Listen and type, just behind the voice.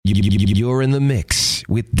You're in the mix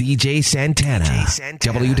with DJ Santana.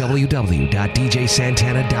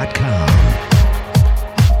 www.djsantana.com.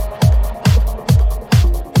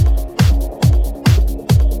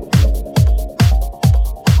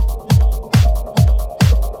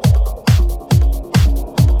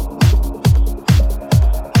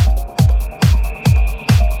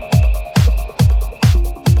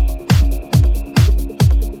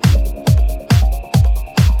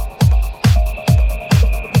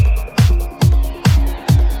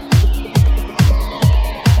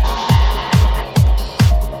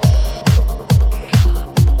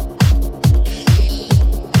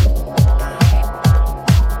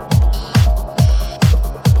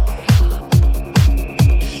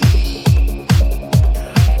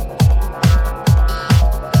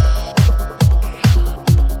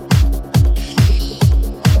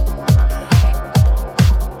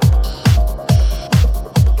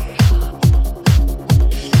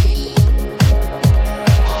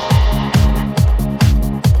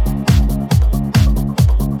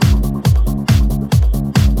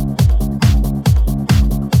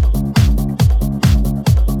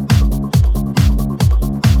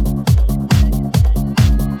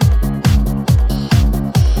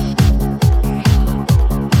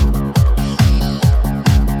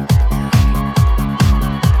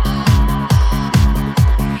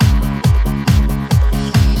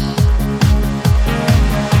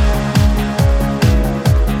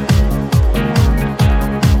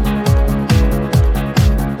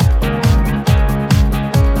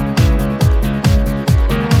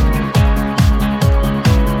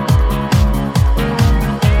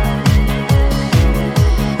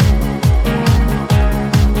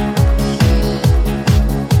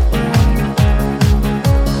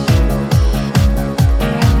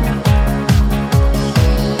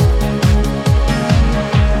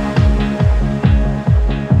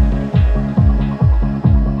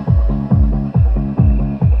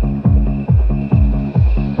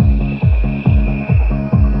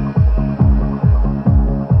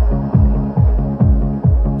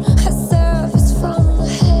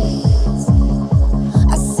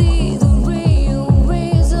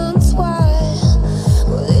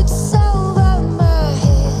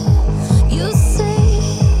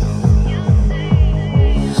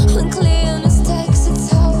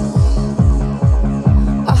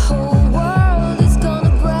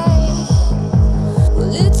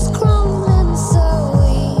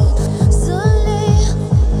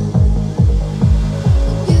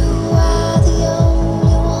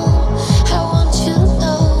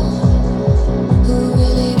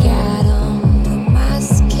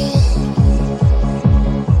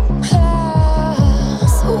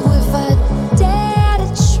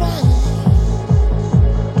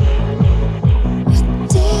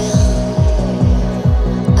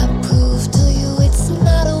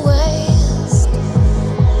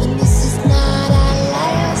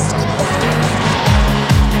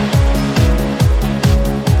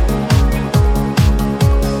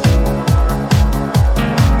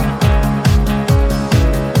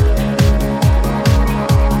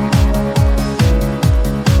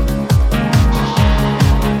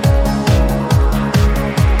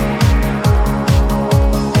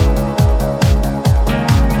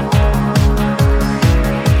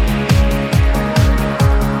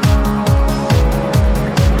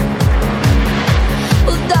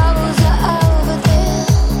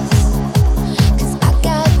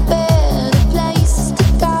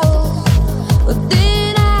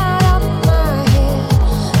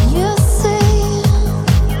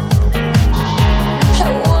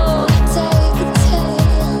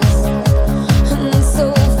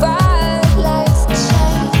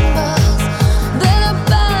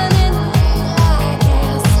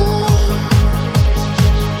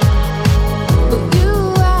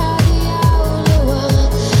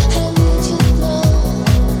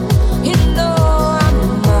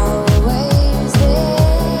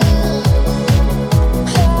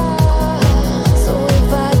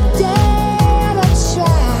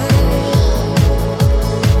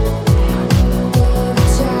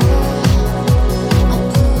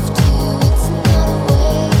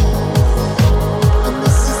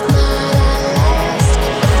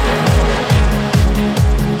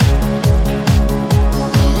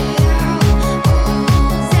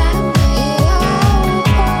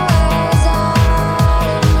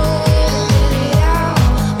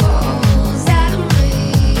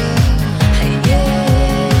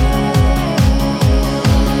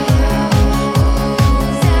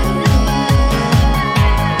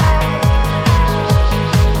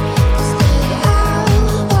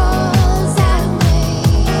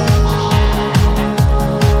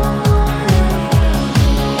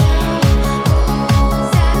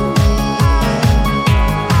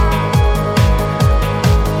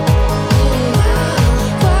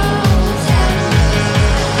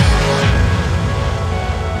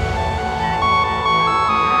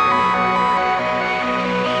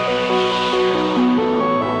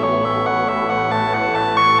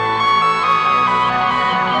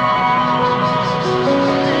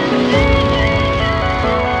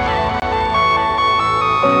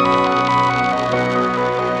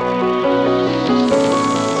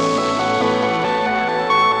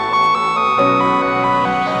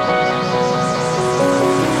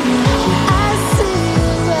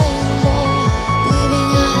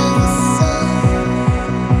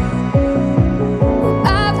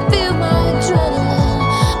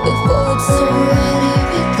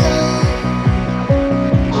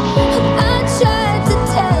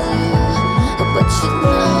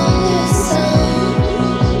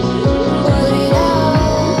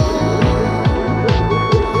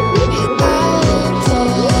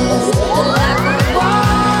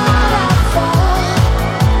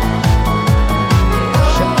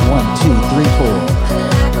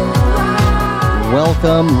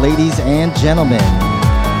 Welcome, ladies and gentlemen.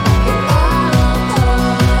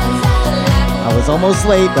 I was almost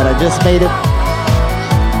late, but I just made it.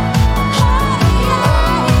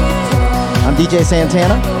 I'm DJ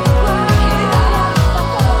Santana.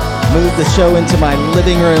 Moved the show into my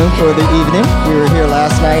living room for the evening. We were here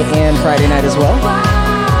last night and Friday night as well.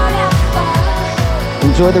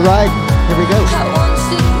 Enjoy the ride. Here we go.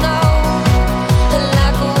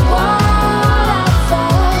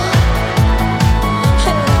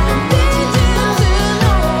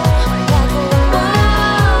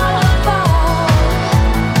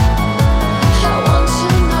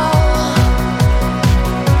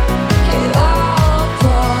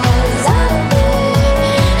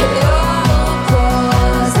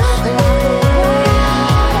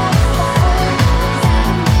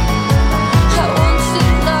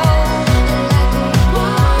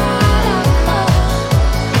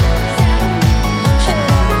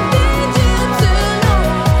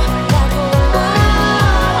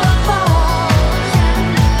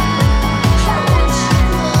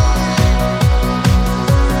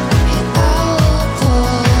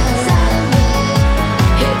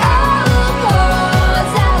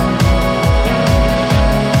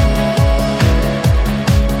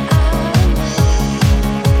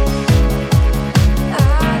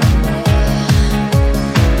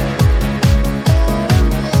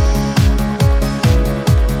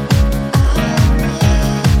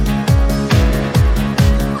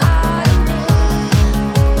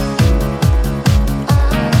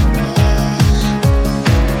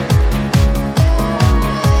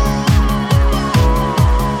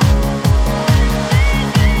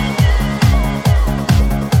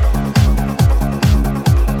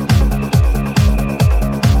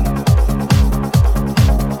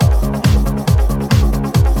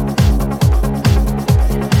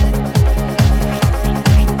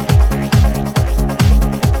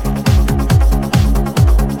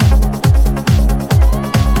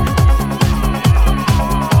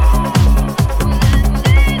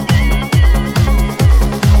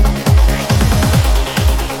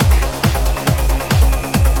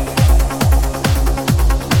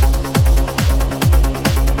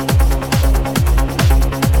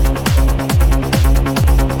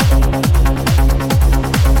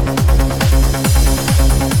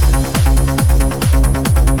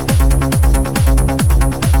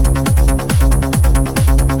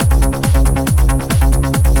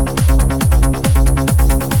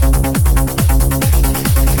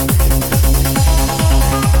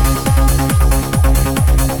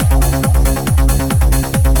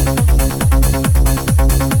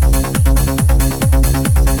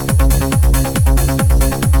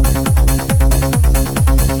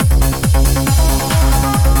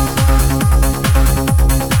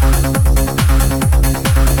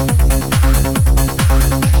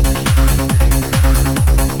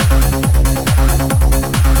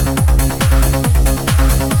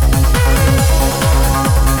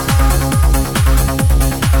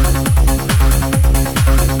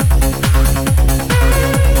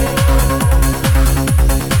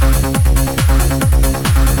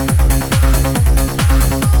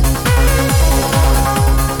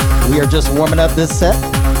 Just warming up this set.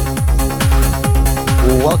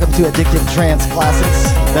 Welcome to Addictive Trance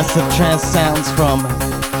Classics. Best of trance sounds from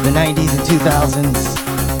the 90s and 2000s.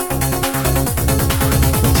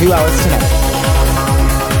 In 2 hours tonight.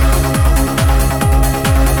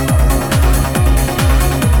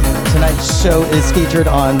 Tonight's show is featured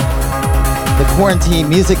on the Quarantine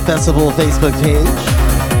Music Festival Facebook page.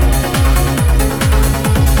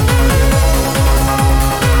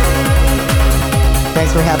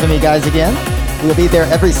 Thanks for having me, guys, again. We'll be there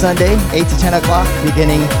every Sunday, 8 to 10 o'clock,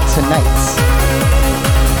 beginning tonight.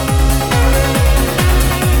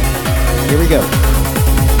 Here we go.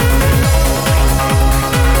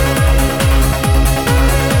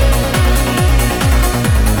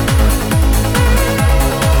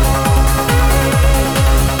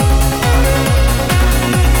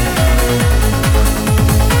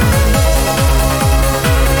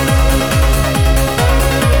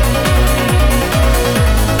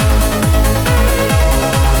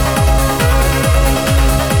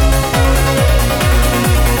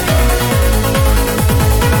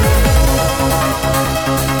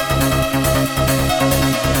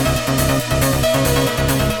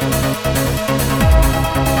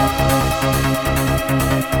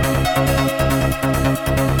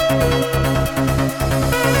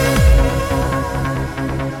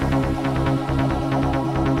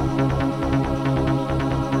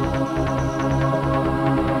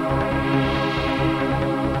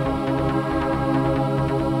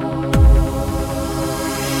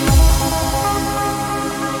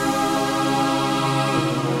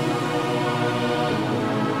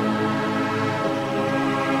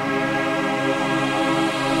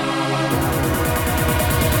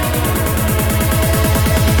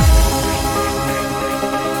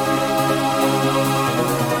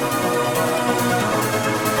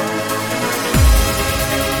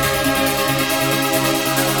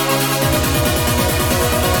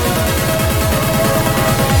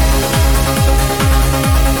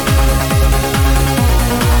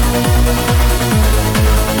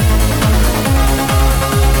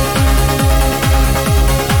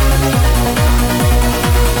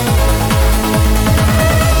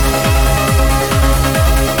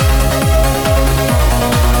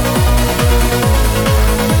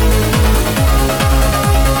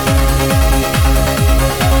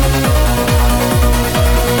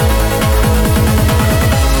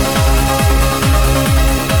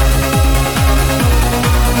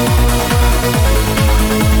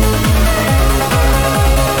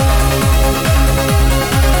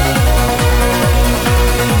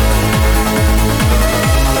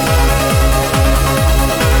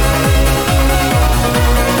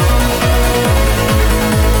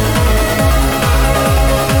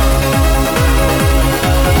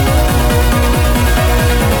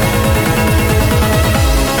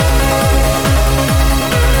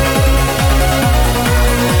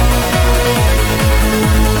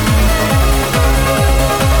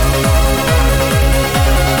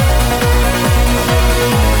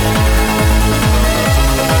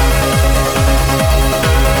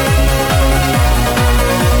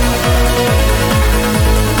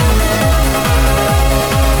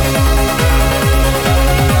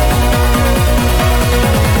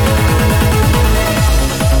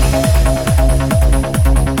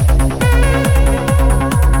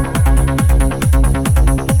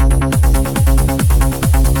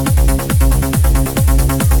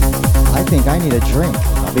 think I need a drink.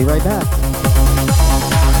 I'll be right back.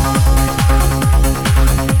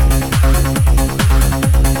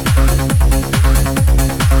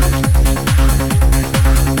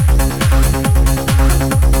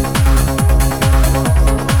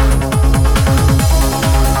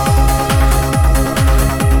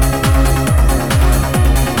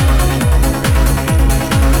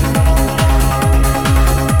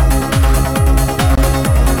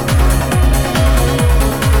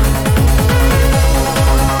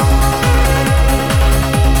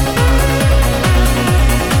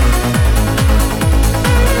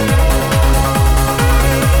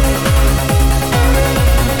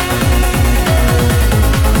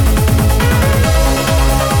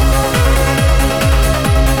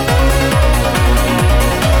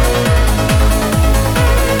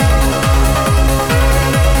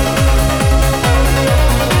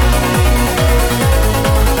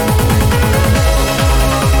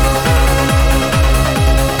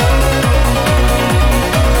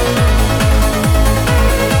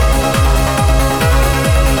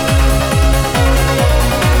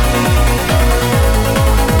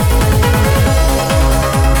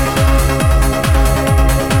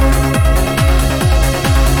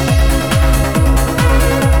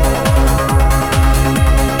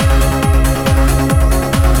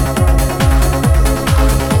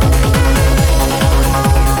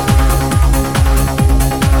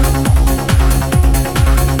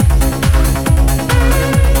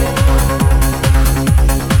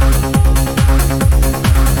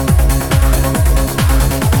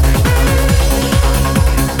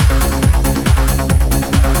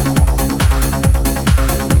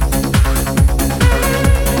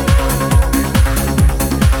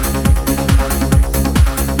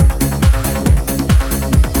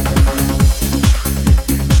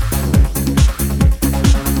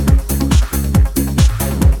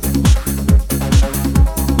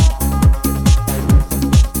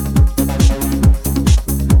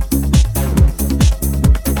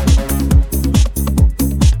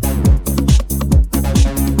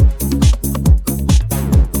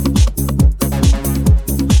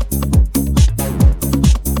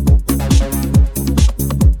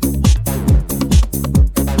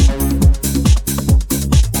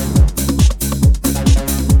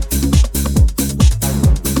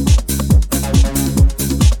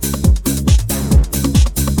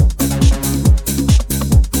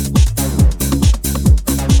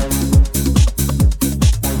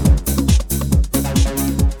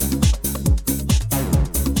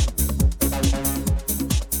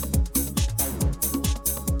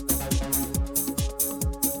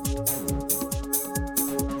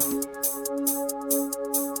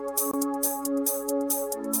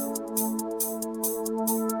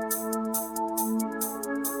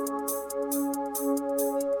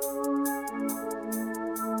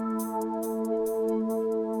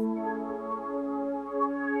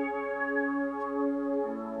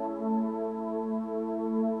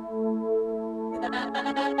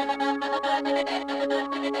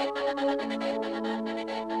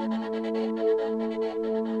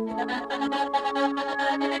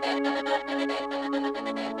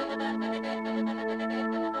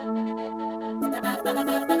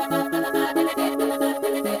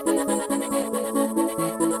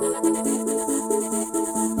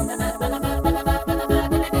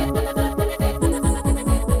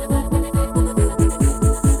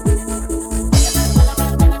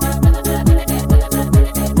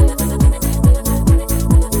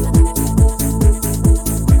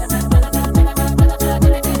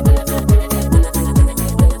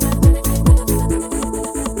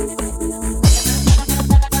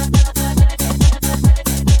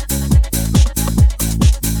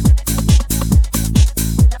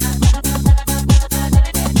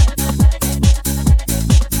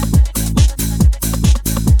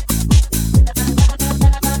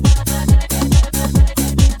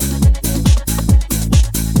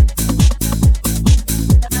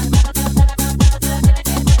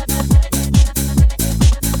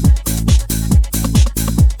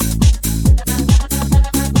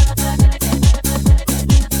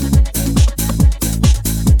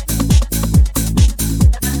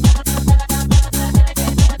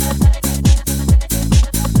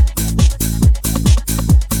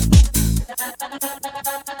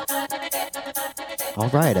 All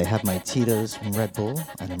right, I have my Tito's from Red Bull,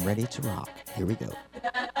 and I'm ready to rock. Here we go.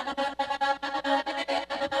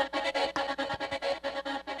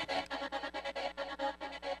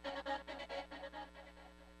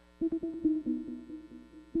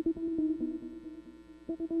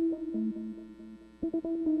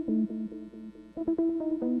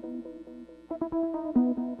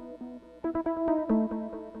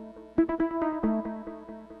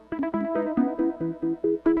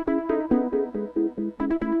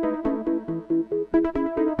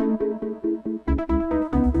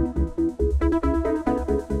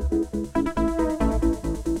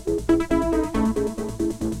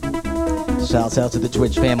 Shouts out to the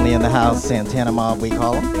Twitch family in the house, Santana Mob we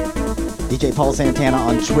call them. DJ Paul Santana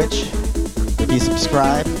on Twitch. If you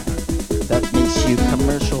subscribe, that makes you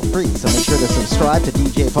commercial free. So make sure to subscribe to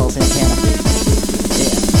DJ Paul Santana.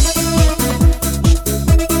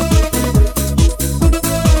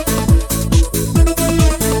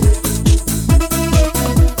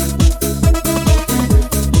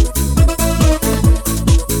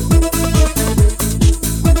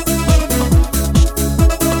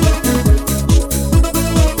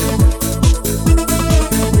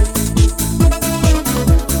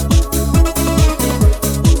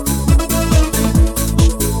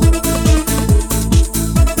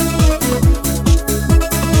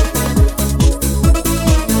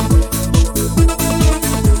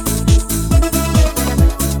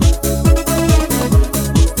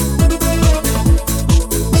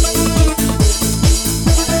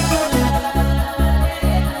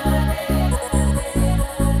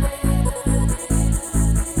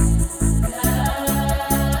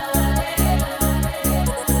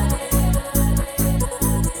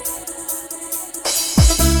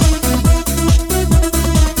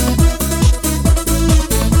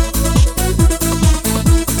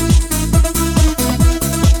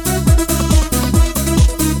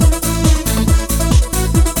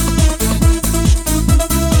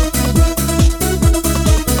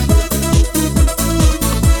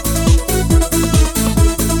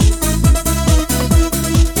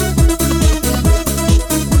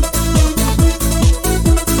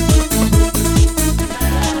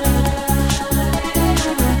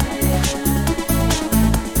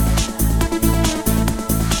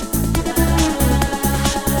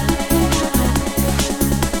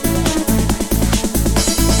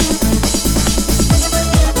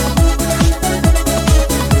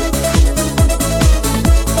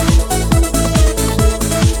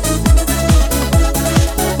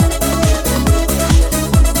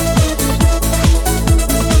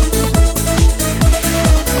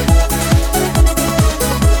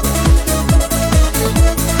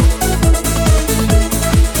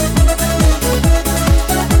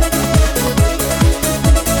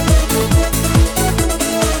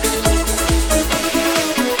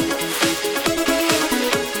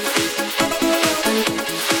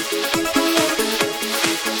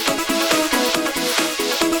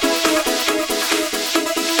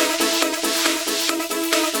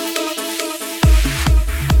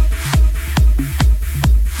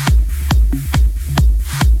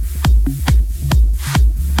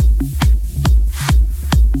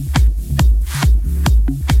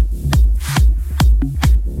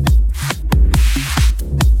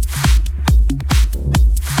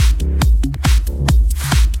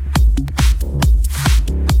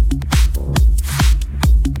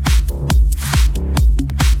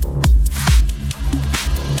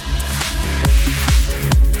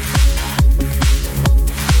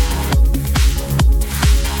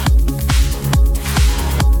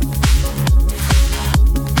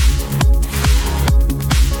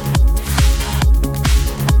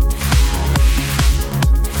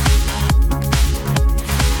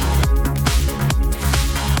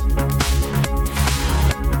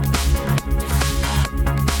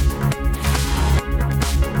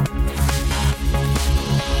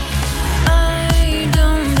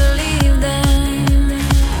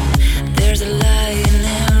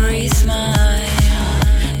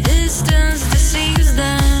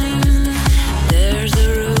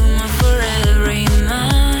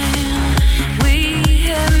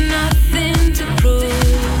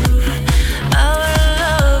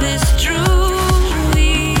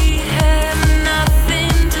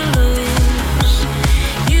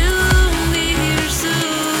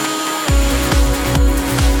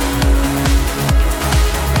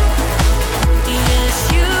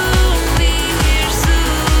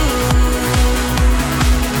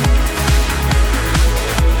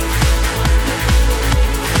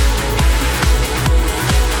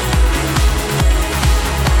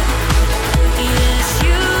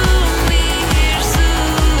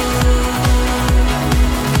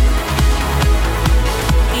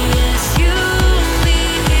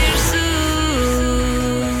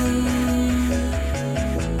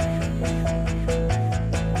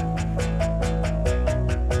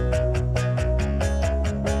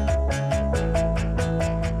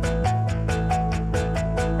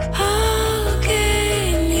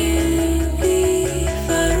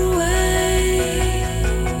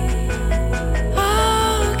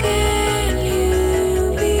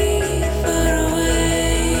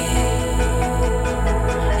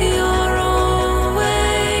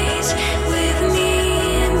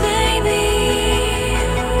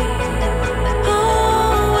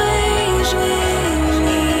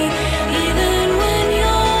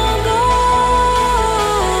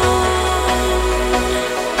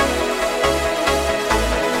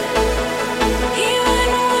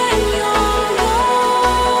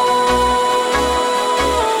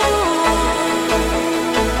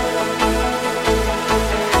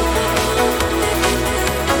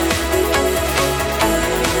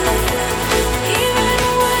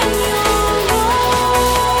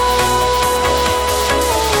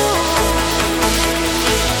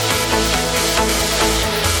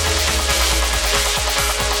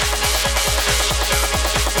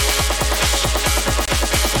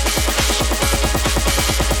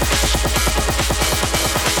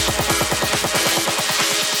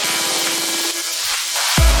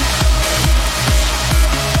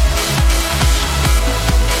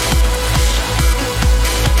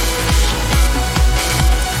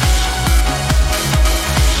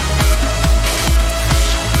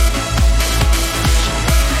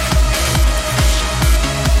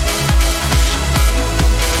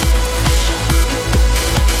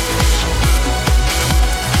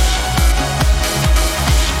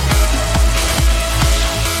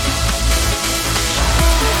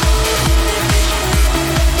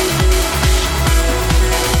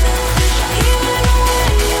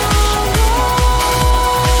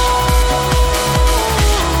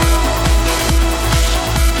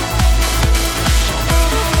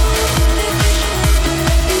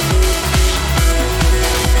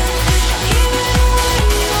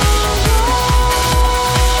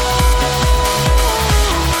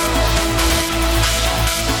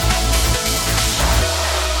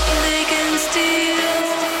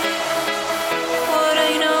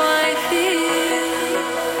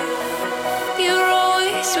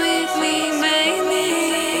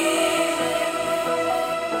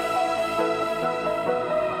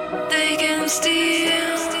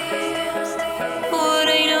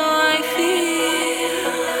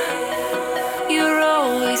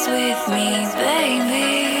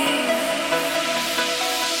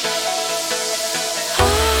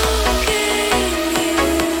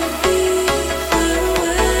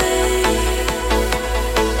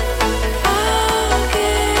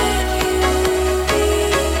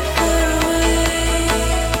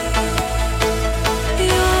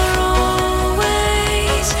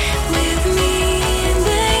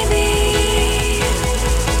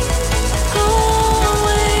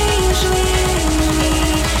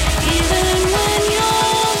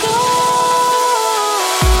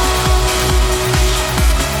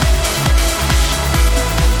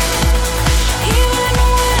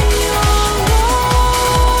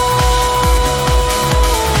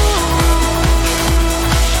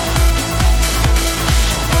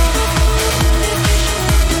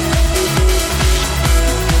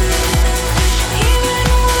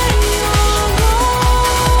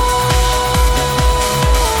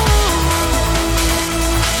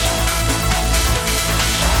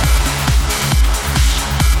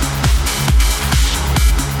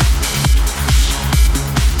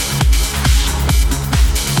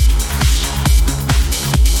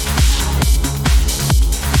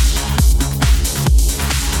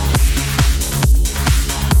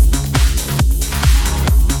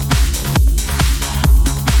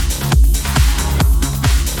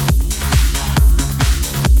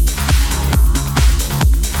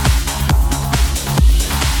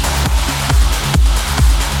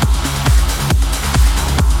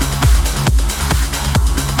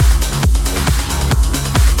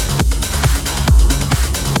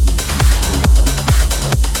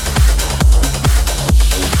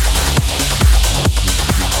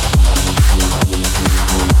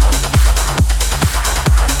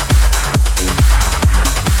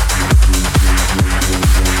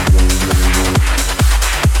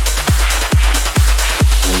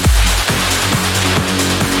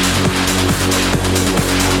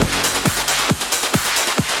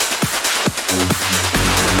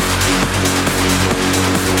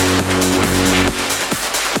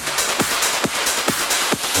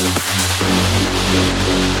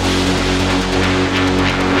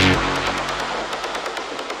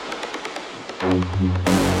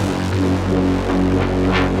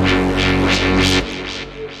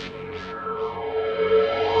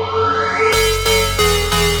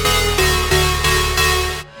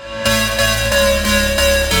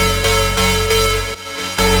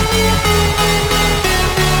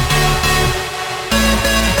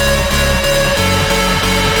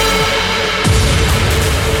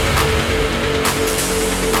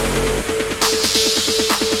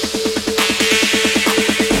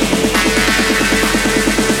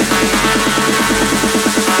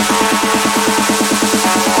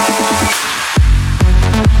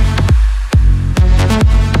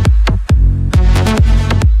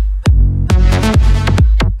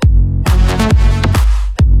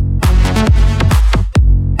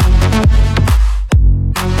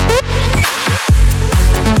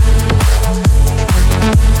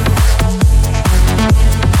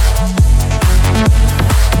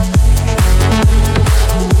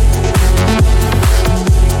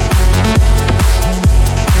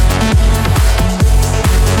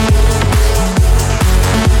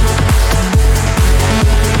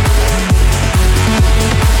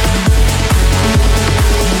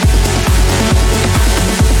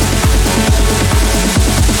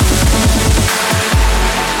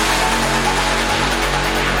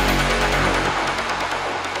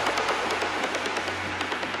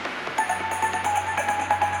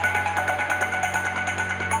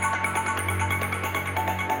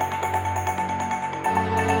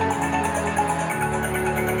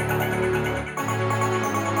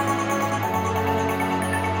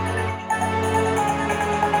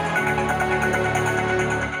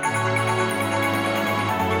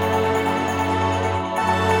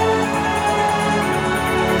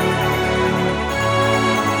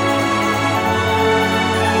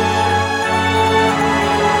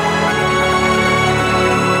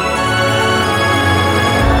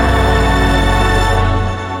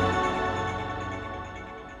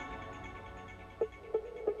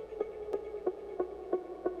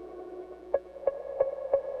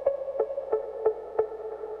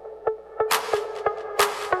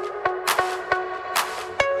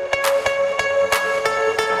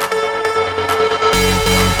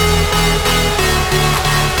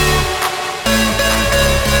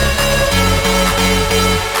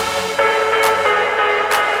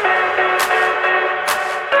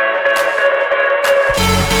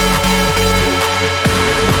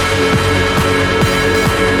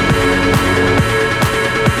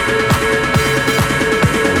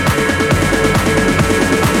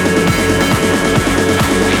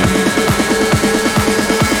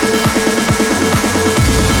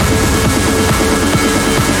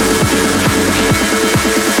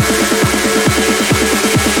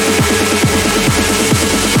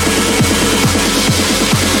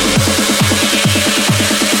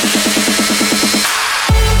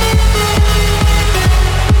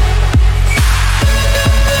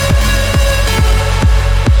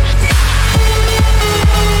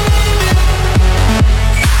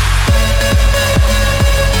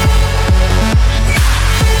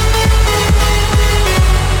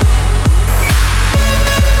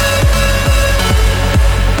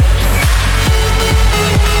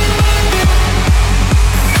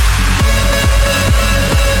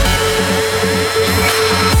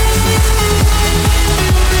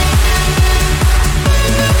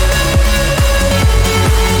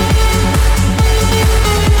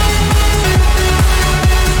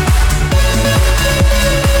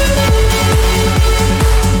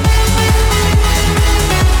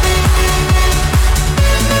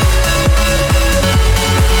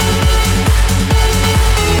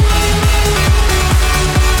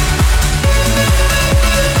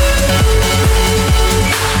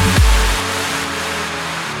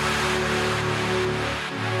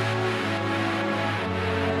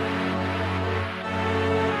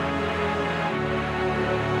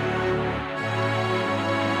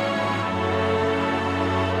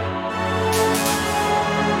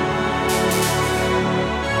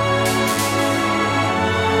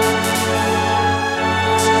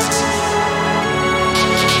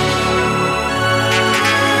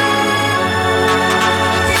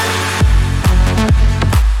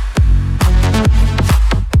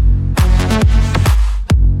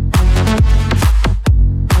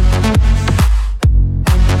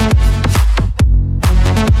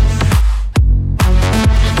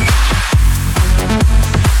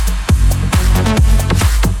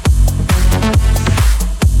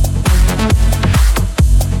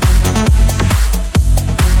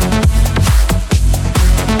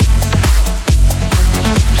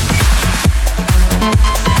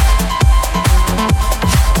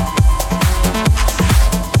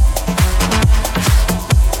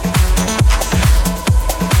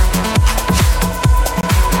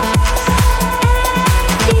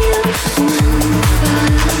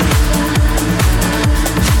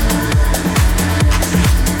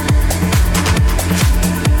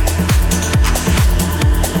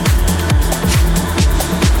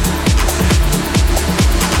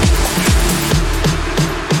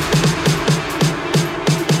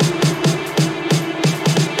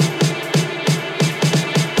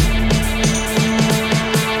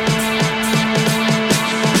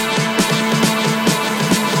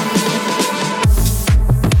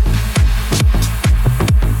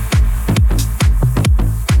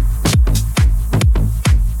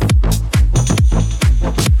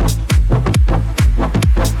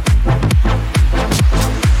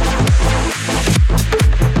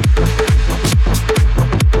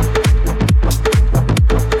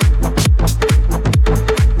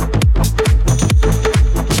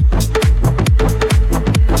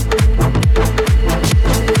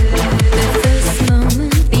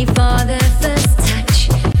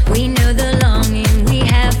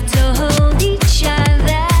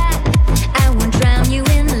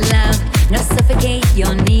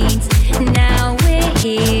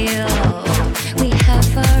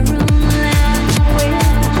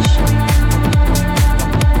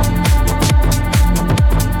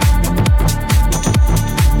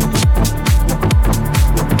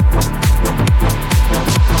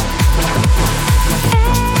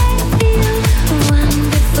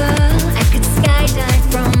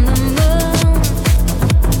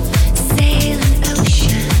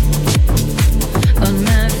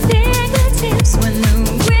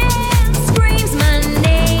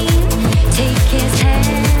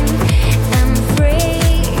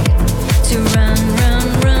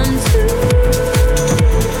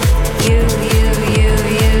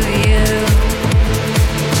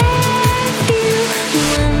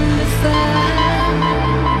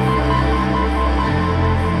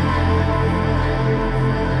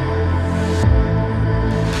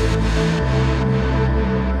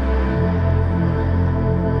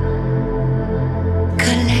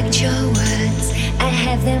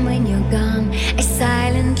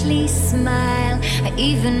 ghostly smile. I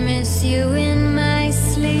even miss you in my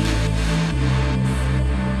sleep.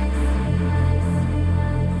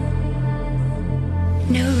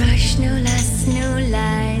 No rush, no lust, no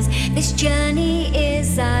lies. This journey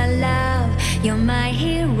is our love. You're my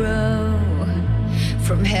hero.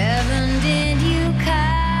 From heaven did you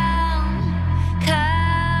come,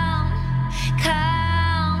 come,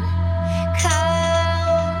 come, come.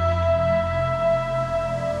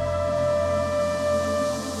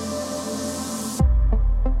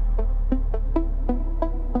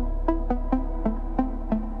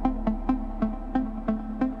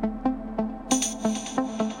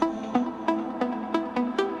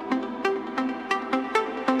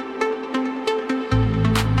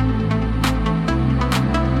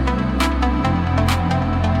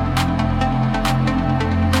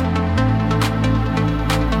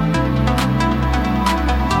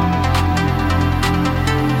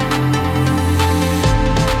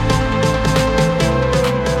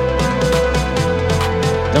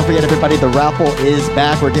 Don't forget, everybody, the raffle is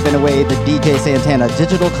back. We're giving away the DJ Santana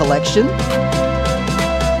Digital Collection.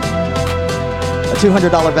 A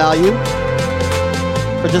 $200 value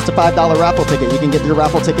for just a $5 raffle ticket. You can get your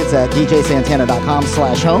raffle tickets at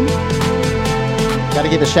djsantana.com/home. Got to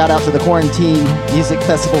give a shout out to the Quarantine Music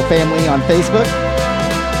Festival family on Facebook.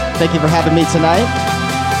 Thank you for having me tonight.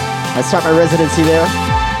 I start my residency there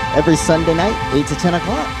every Sunday night, 8 to 10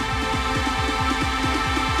 o'clock.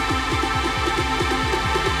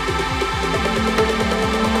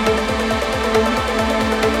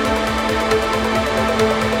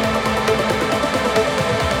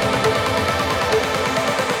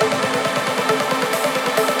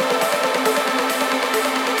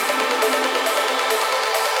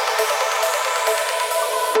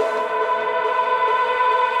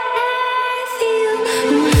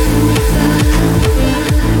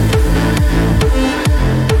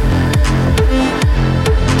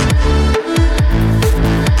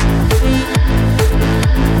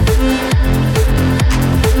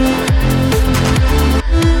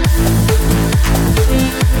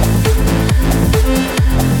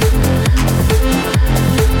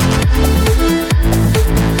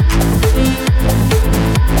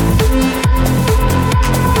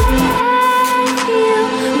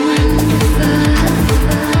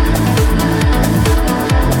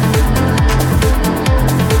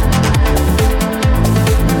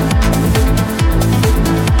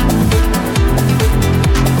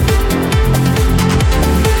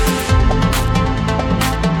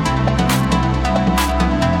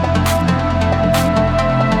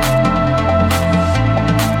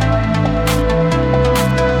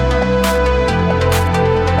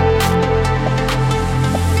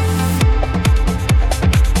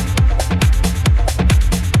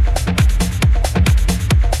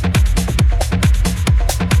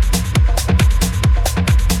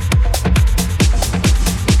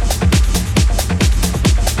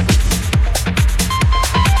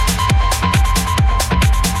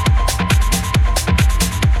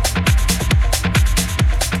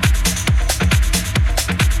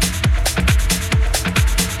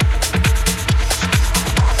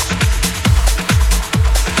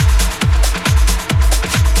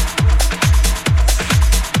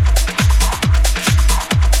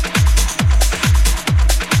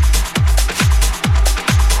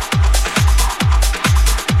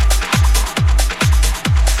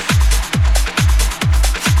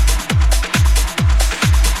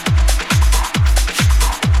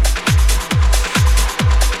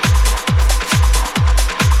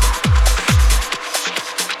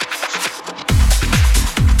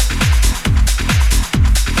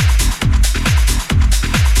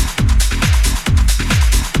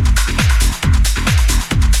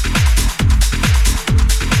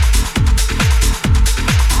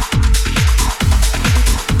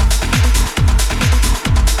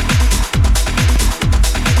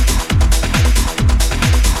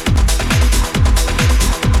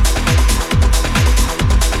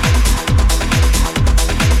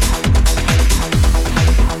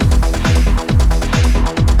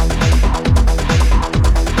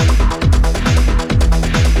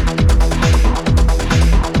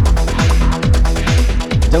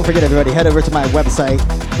 Don't forget, everybody, head over to my website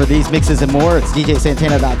for these mixes and more. It's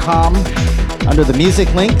djsantana.com under the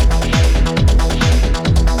music link.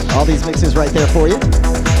 All these mixes right there for you.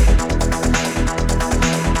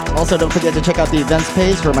 Also, don't forget to check out the events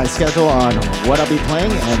page for my schedule on what I'll be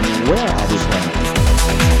playing and where I'll be playing.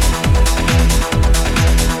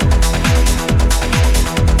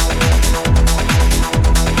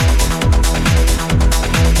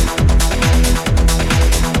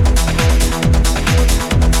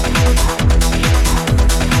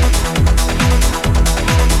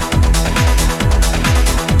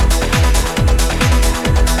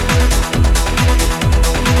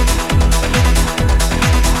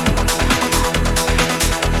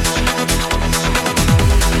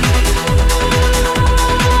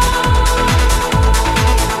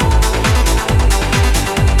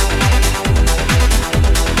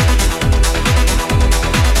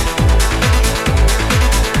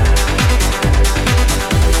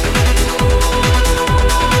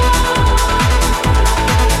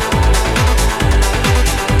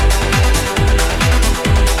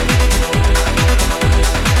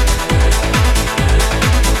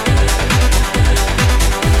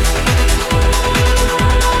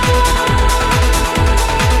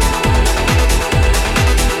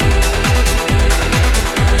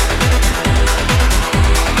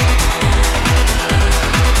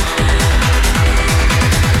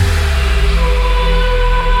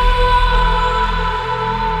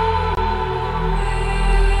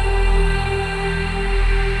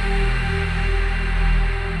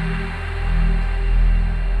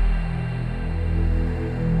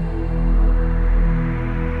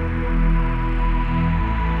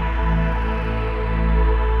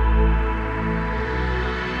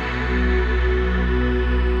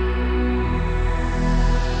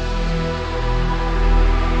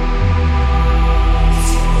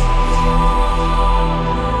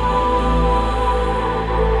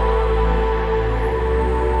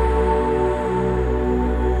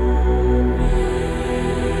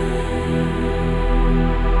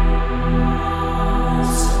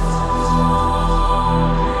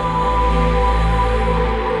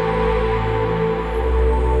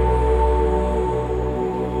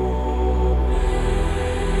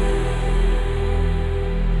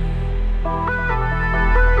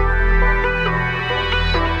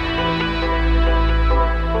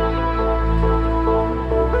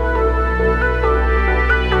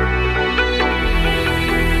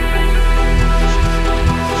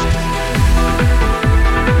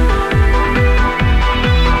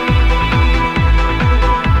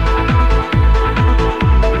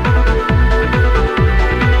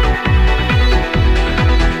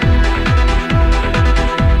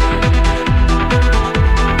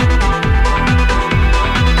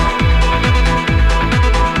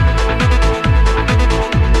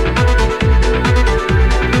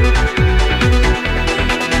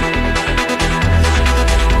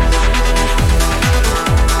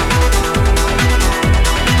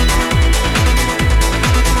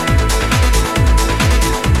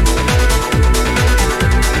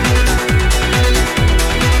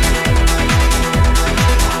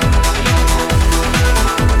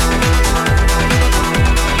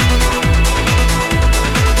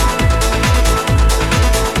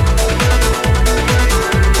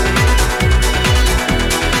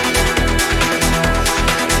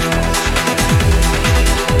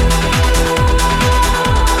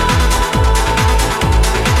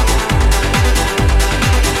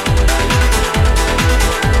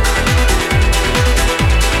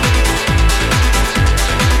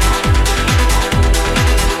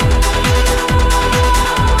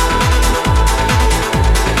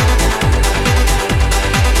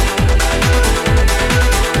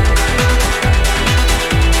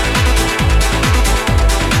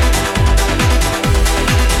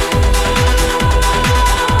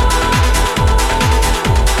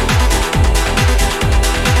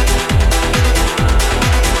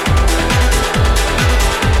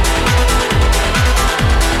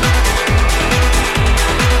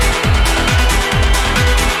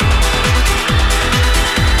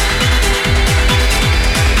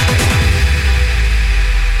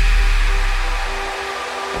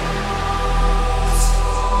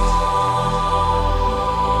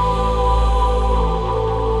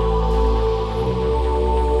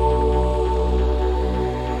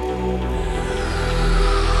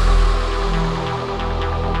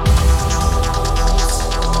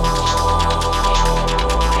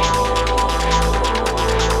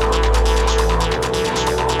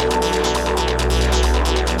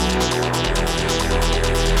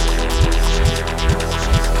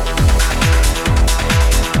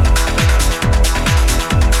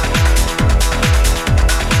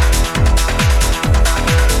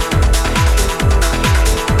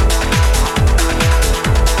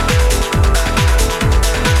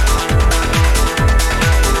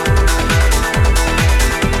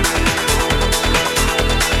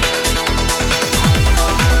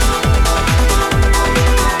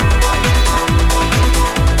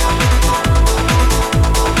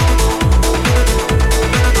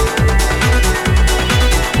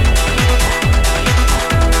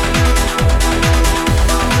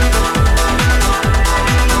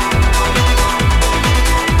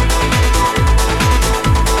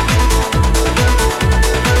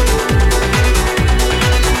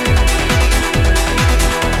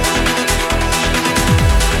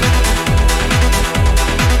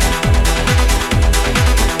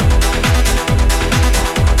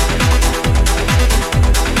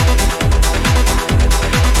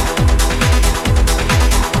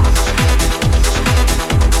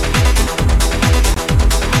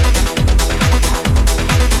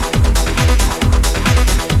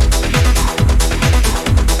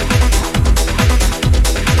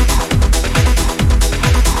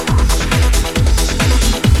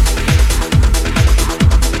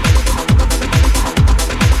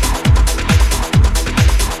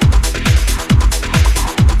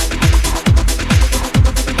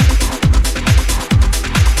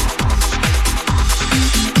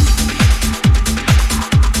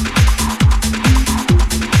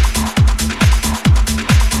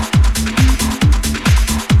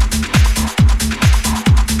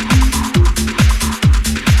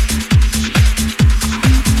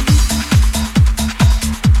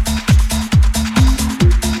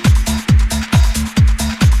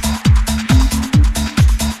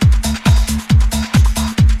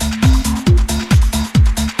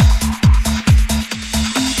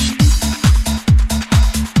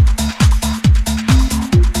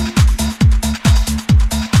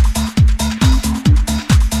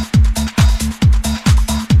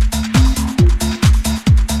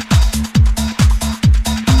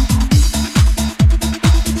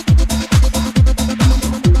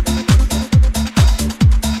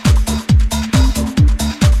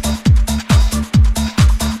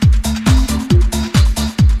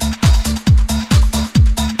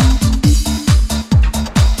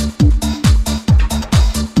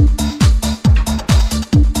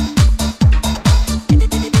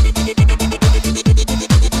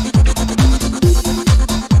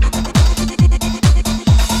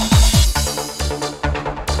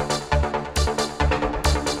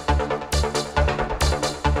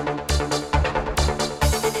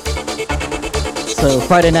 So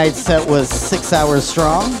Friday night set was 6 hours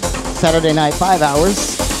strong. Saturday night, 5 hours.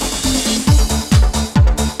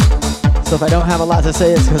 So if I don't have a lot to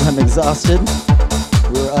say, it's because I'm exhausted.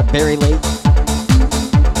 We were up very late.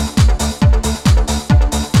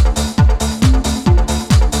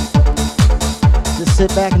 Just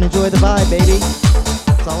sit back and enjoy the vibe, baby.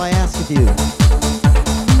 That's all I ask of you.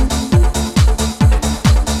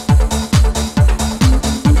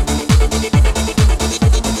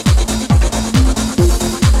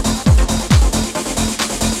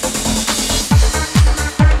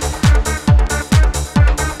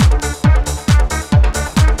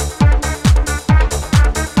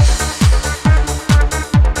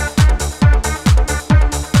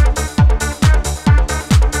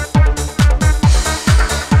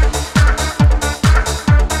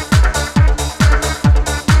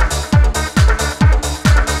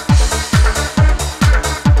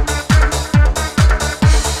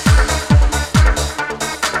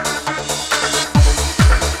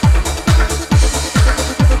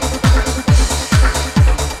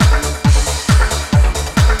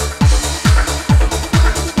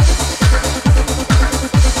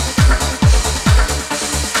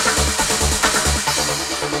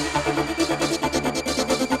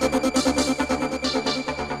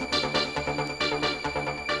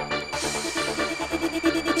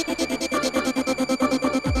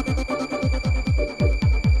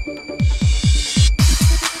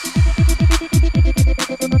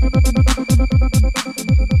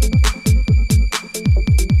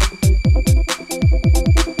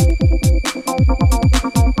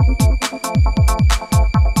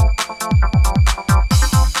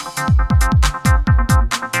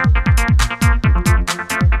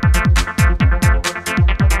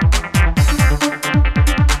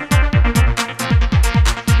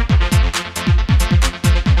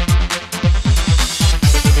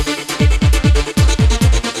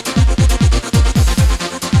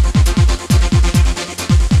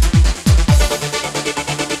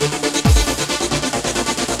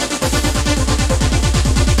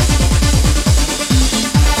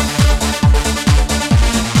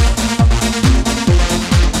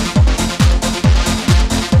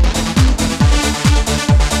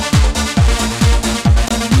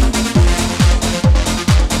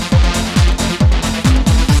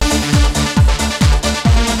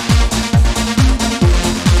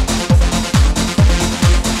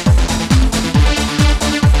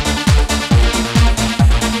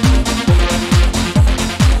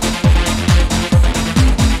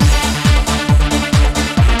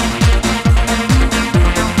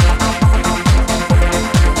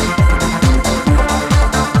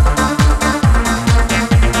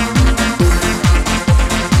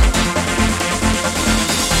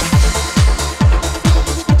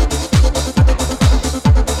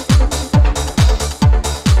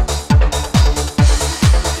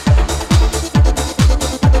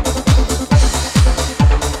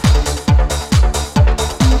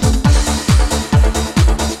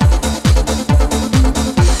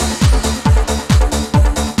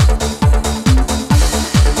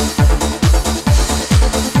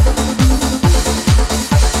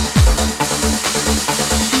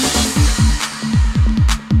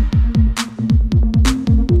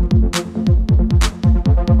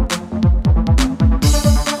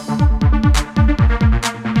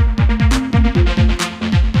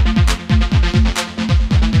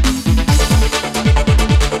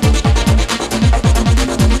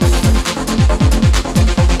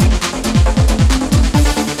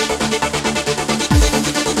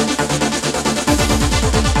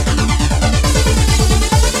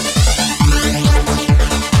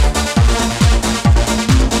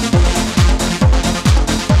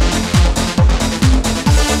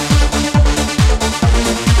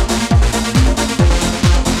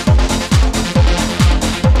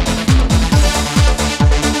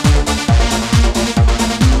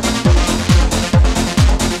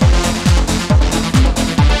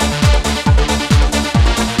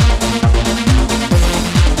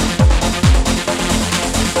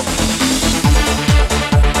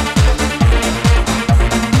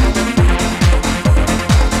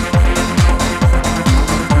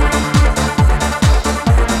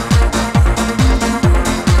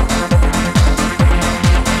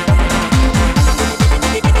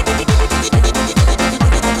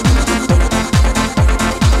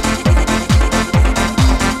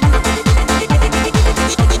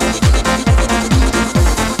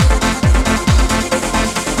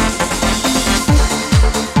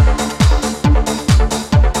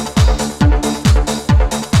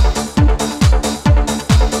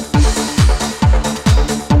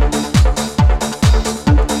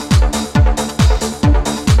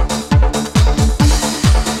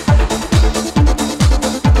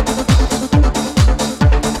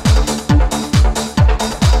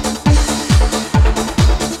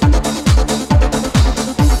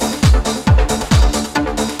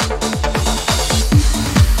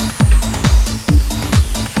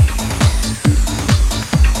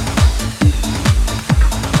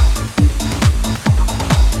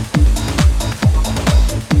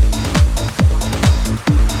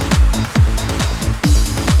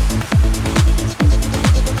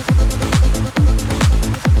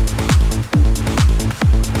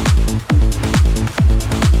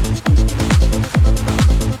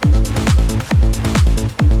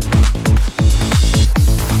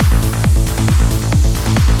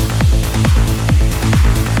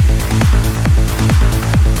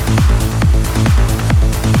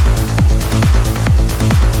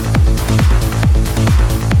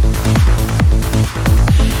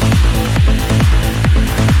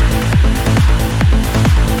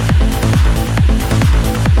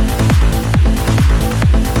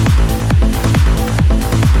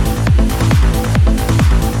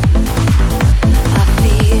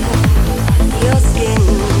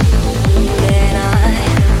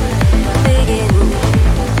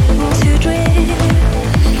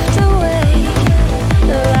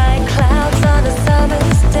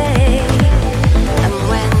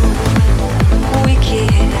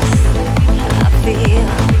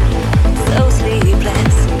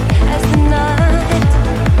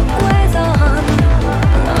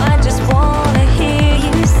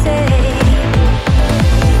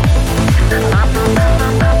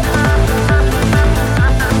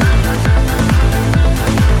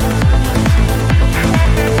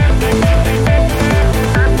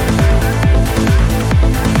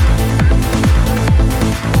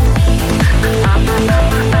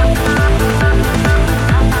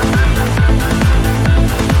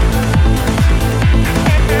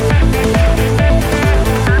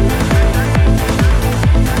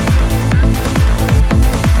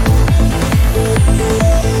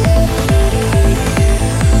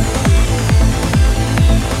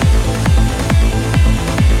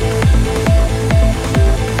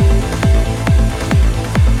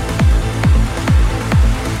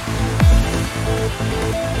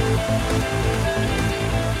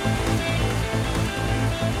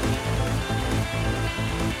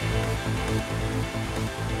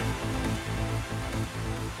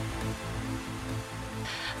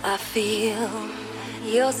 I feel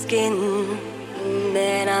your skin,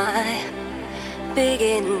 then I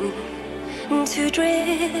begin to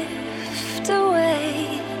drift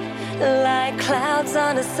away like clouds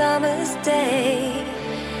on a summer's day.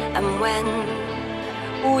 And when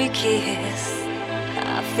we kiss,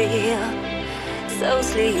 I feel so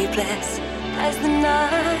sleepless as the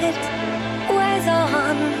night wears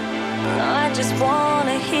on. I just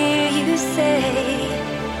wanna hear you say,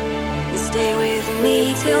 stay with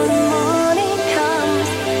me till the morning comes.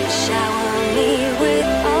 Shower me with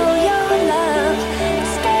all your love.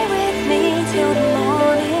 Stay with me till the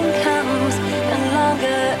morning comes, and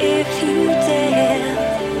longer if you dare.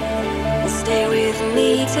 Stay with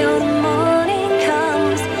me till the morning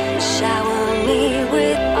comes. Shower me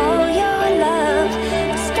with all your love.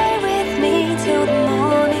 Stay with me till the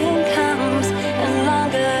morning comes, and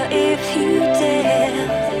longer if you dare.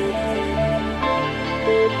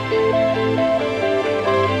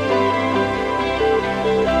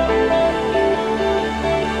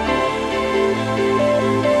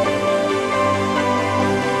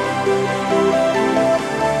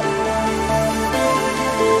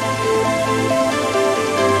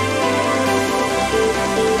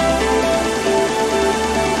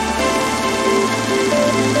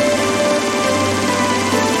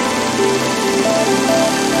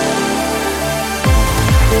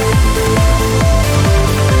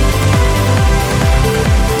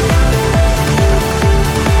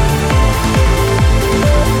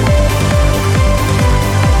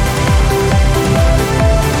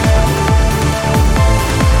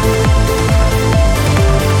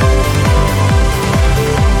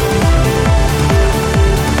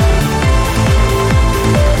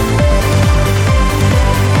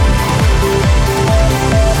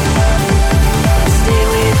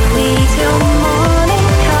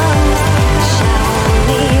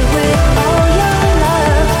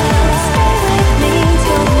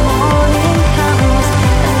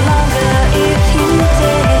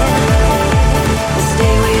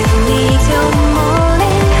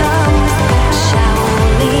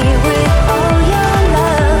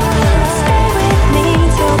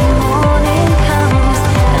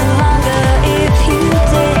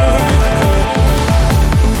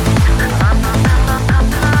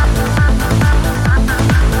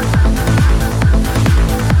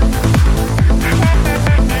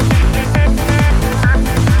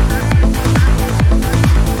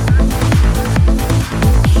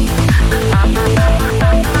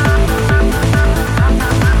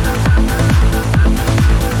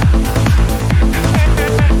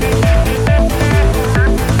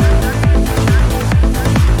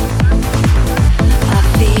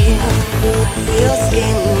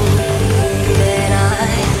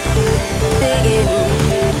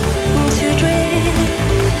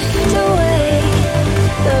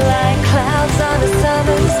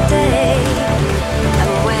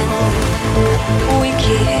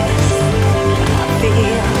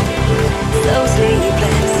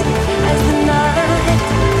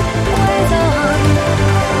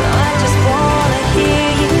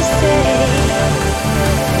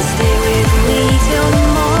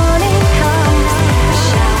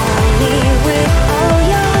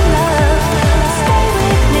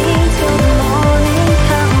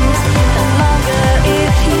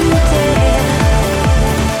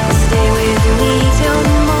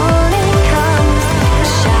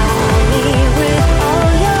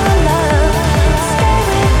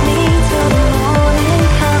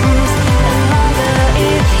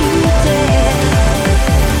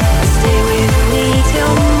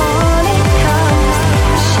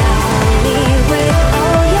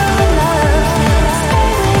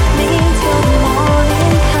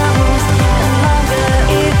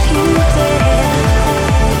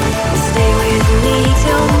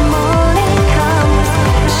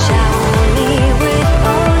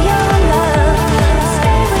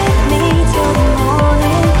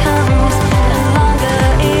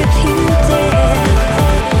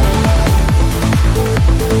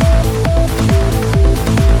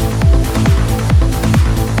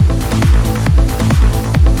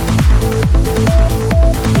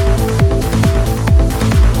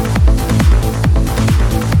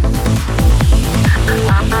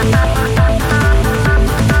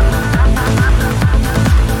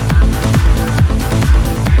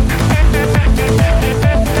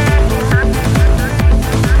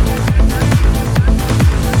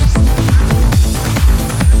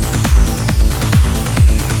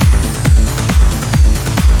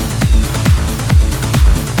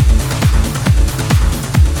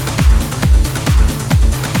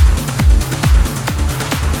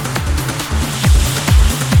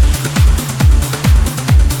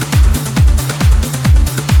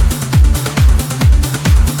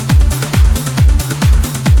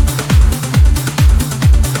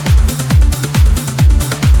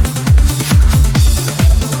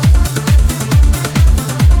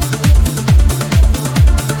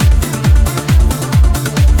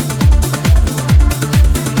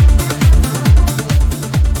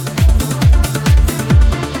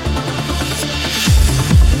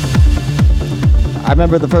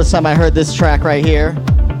 remember the first time I heard this track right here,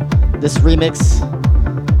 this remix.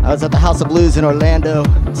 I was at the House of Blues in Orlando.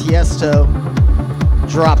 Tiesto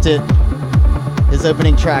dropped it. His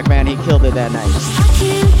opening track, man, he killed it that night. I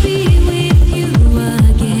can't be with you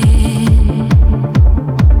again.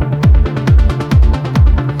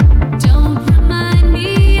 Don't remind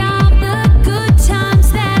me of the good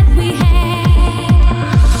times that we had.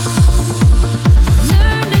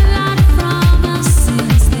 Learned a lot from us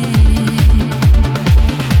since then.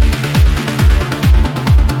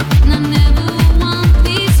 And I never want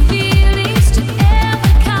these feelings to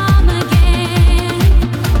ever come again.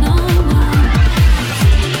 No more.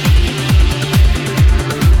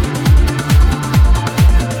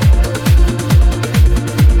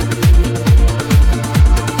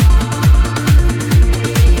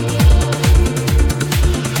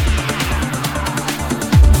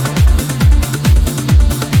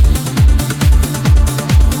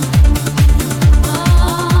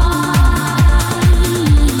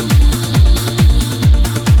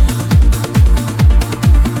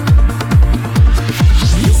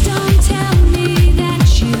 Please don't tell me that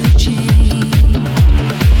you changed.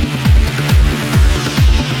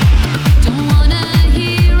 Don't wanna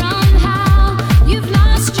hear on how you've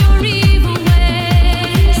lost your evil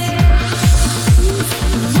ways.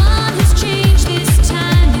 The one who's changed this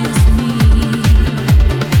time is me,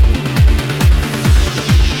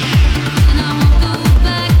 and I won't go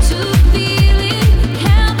back to feeling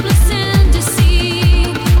helpless and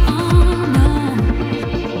deceived. Oh no.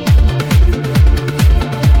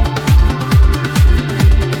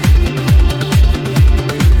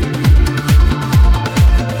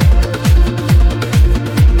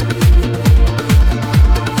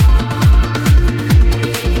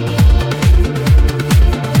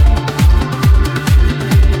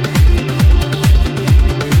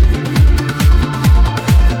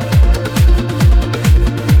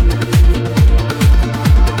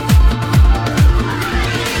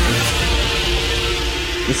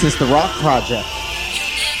 This is The Rock Project,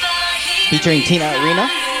 featuring Tina Arena.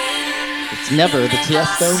 It's Never, the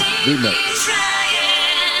Tiesto remix.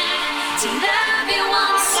 To love you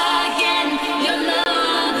once again, your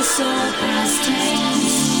love is so past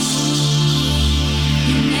tense.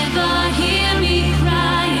 You never hear me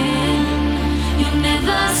crying, you'll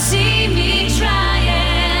never see me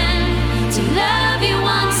trying. To love you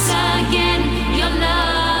once again, your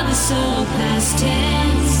love is so past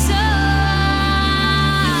tense. So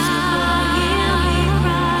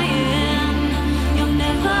you'll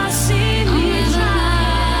never see me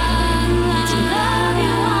try. To love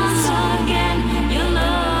you once again, your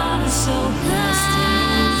love is so past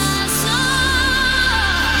tense.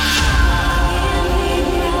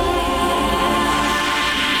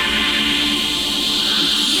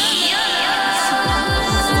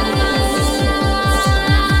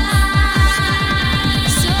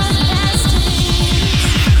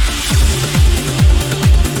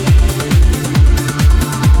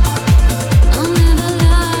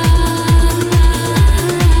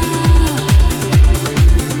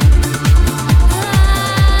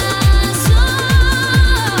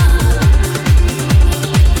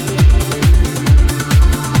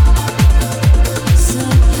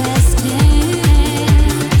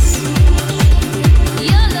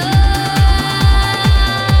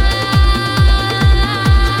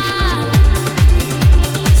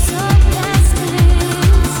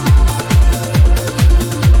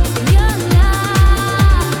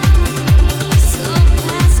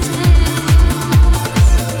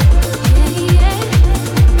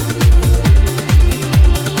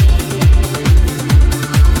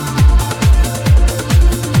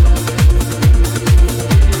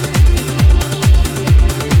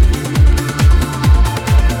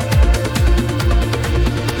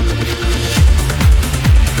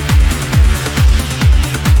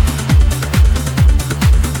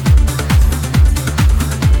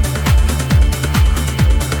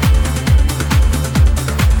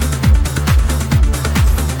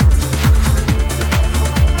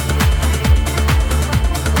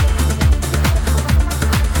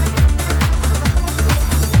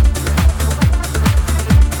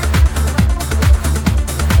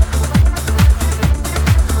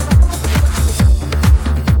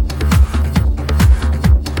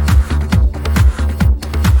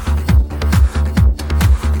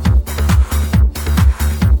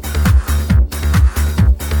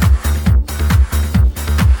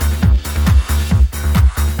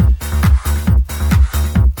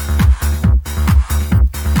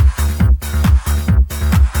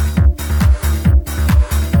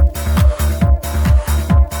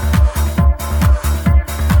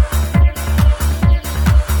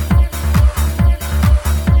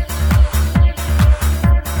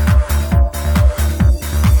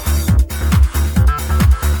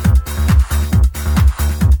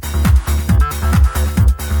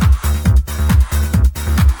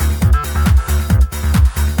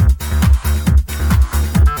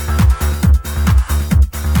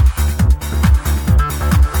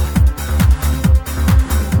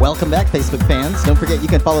 Welcome back, Facebook fans. Don't forget you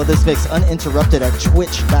can follow this mix uninterrupted at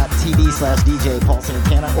twitch.tv/DJ Paul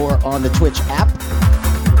Santana or on the Twitch app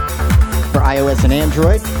for iOS and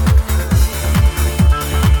Android.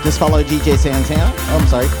 Just follow DJ Santana. Oh, I'm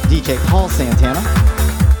sorry, DJ Paul Santana.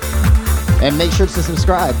 And make sure to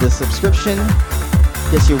subscribe. The subscription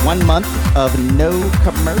gets you 1 month of no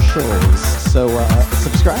commercials. So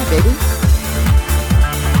subscribe, baby.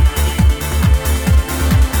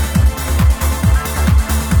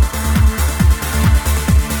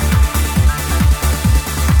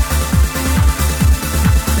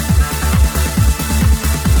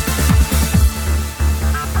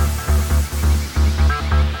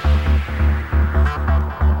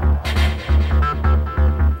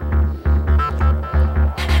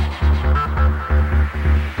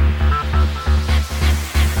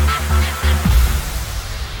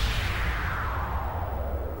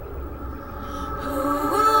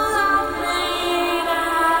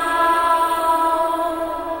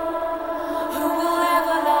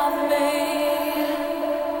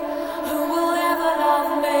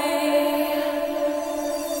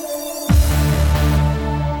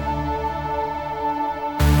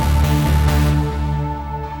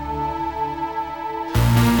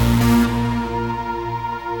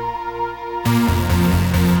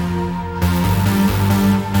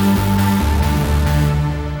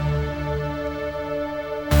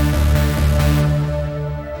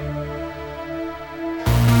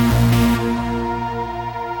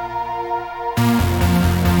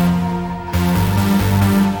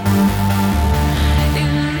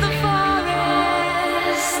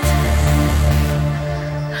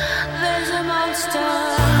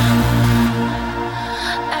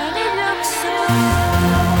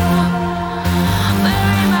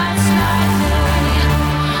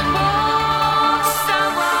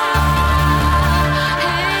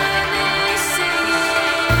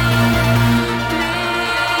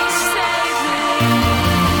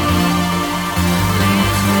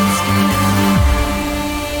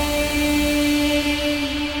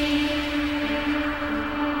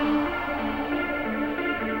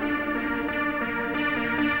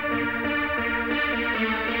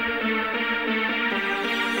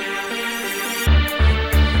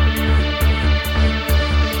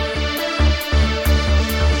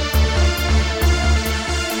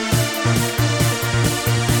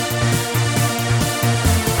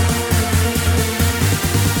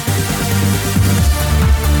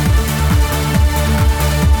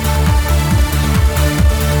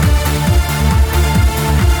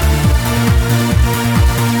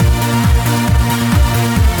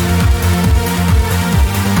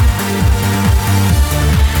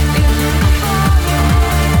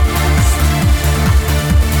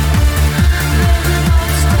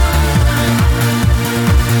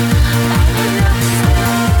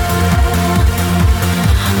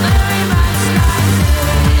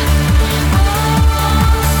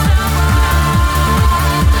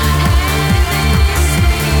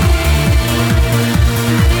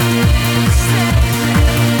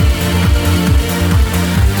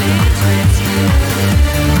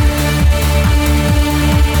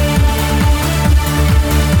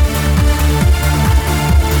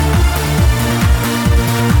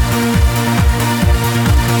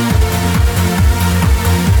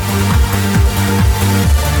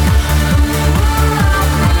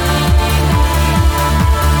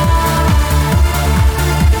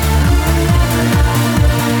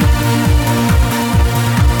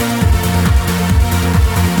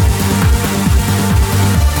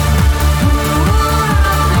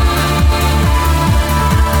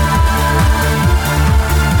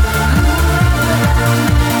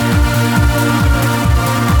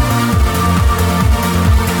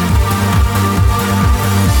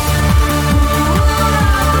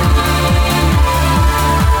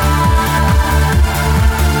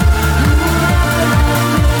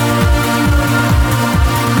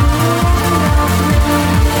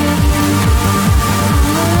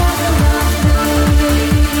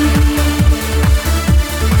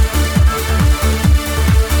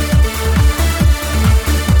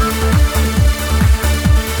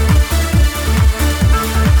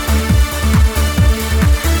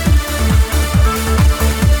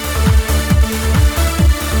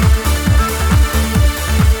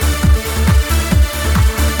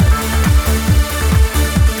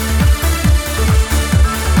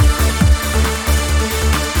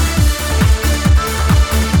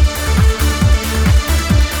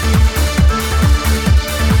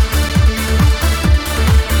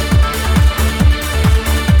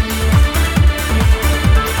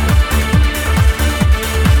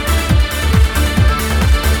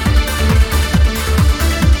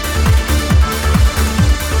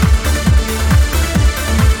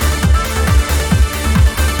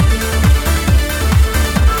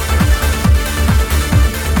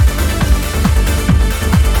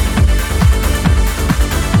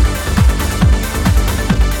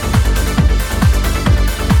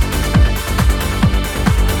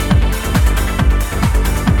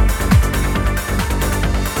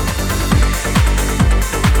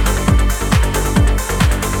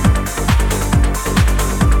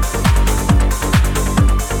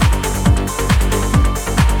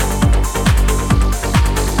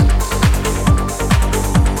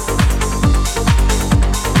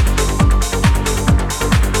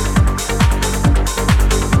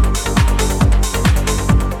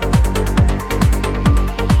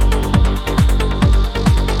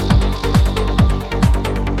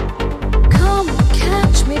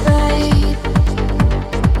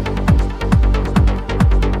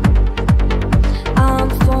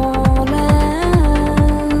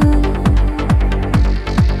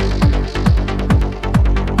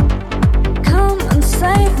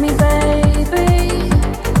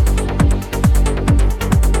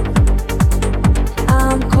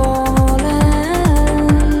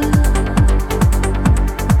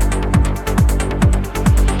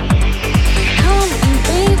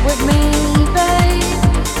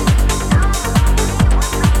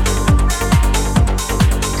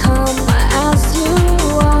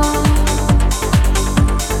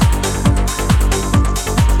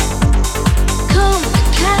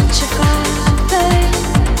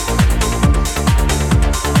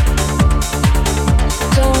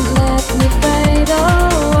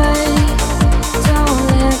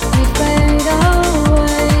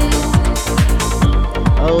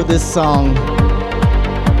 this song.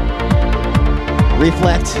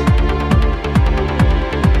 Reflect.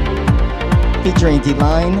 Featuring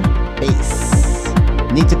D-Line Bass.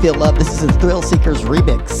 Need to Feel Love. This is a Thrill Seekers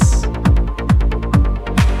remix.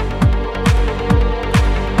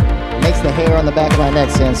 Makes the hair on the back of my neck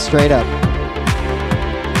stand straight up.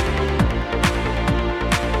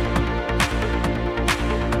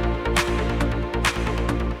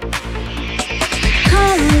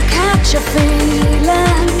 Catch a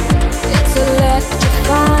feeling, it's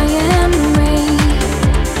electrifying me.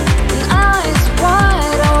 Eyes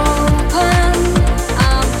wide open,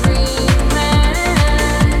 I'm dreaming.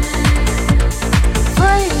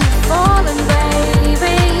 Free falling,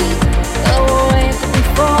 baby, away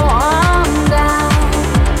before I'm down.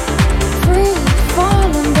 Free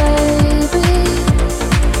falling, baby.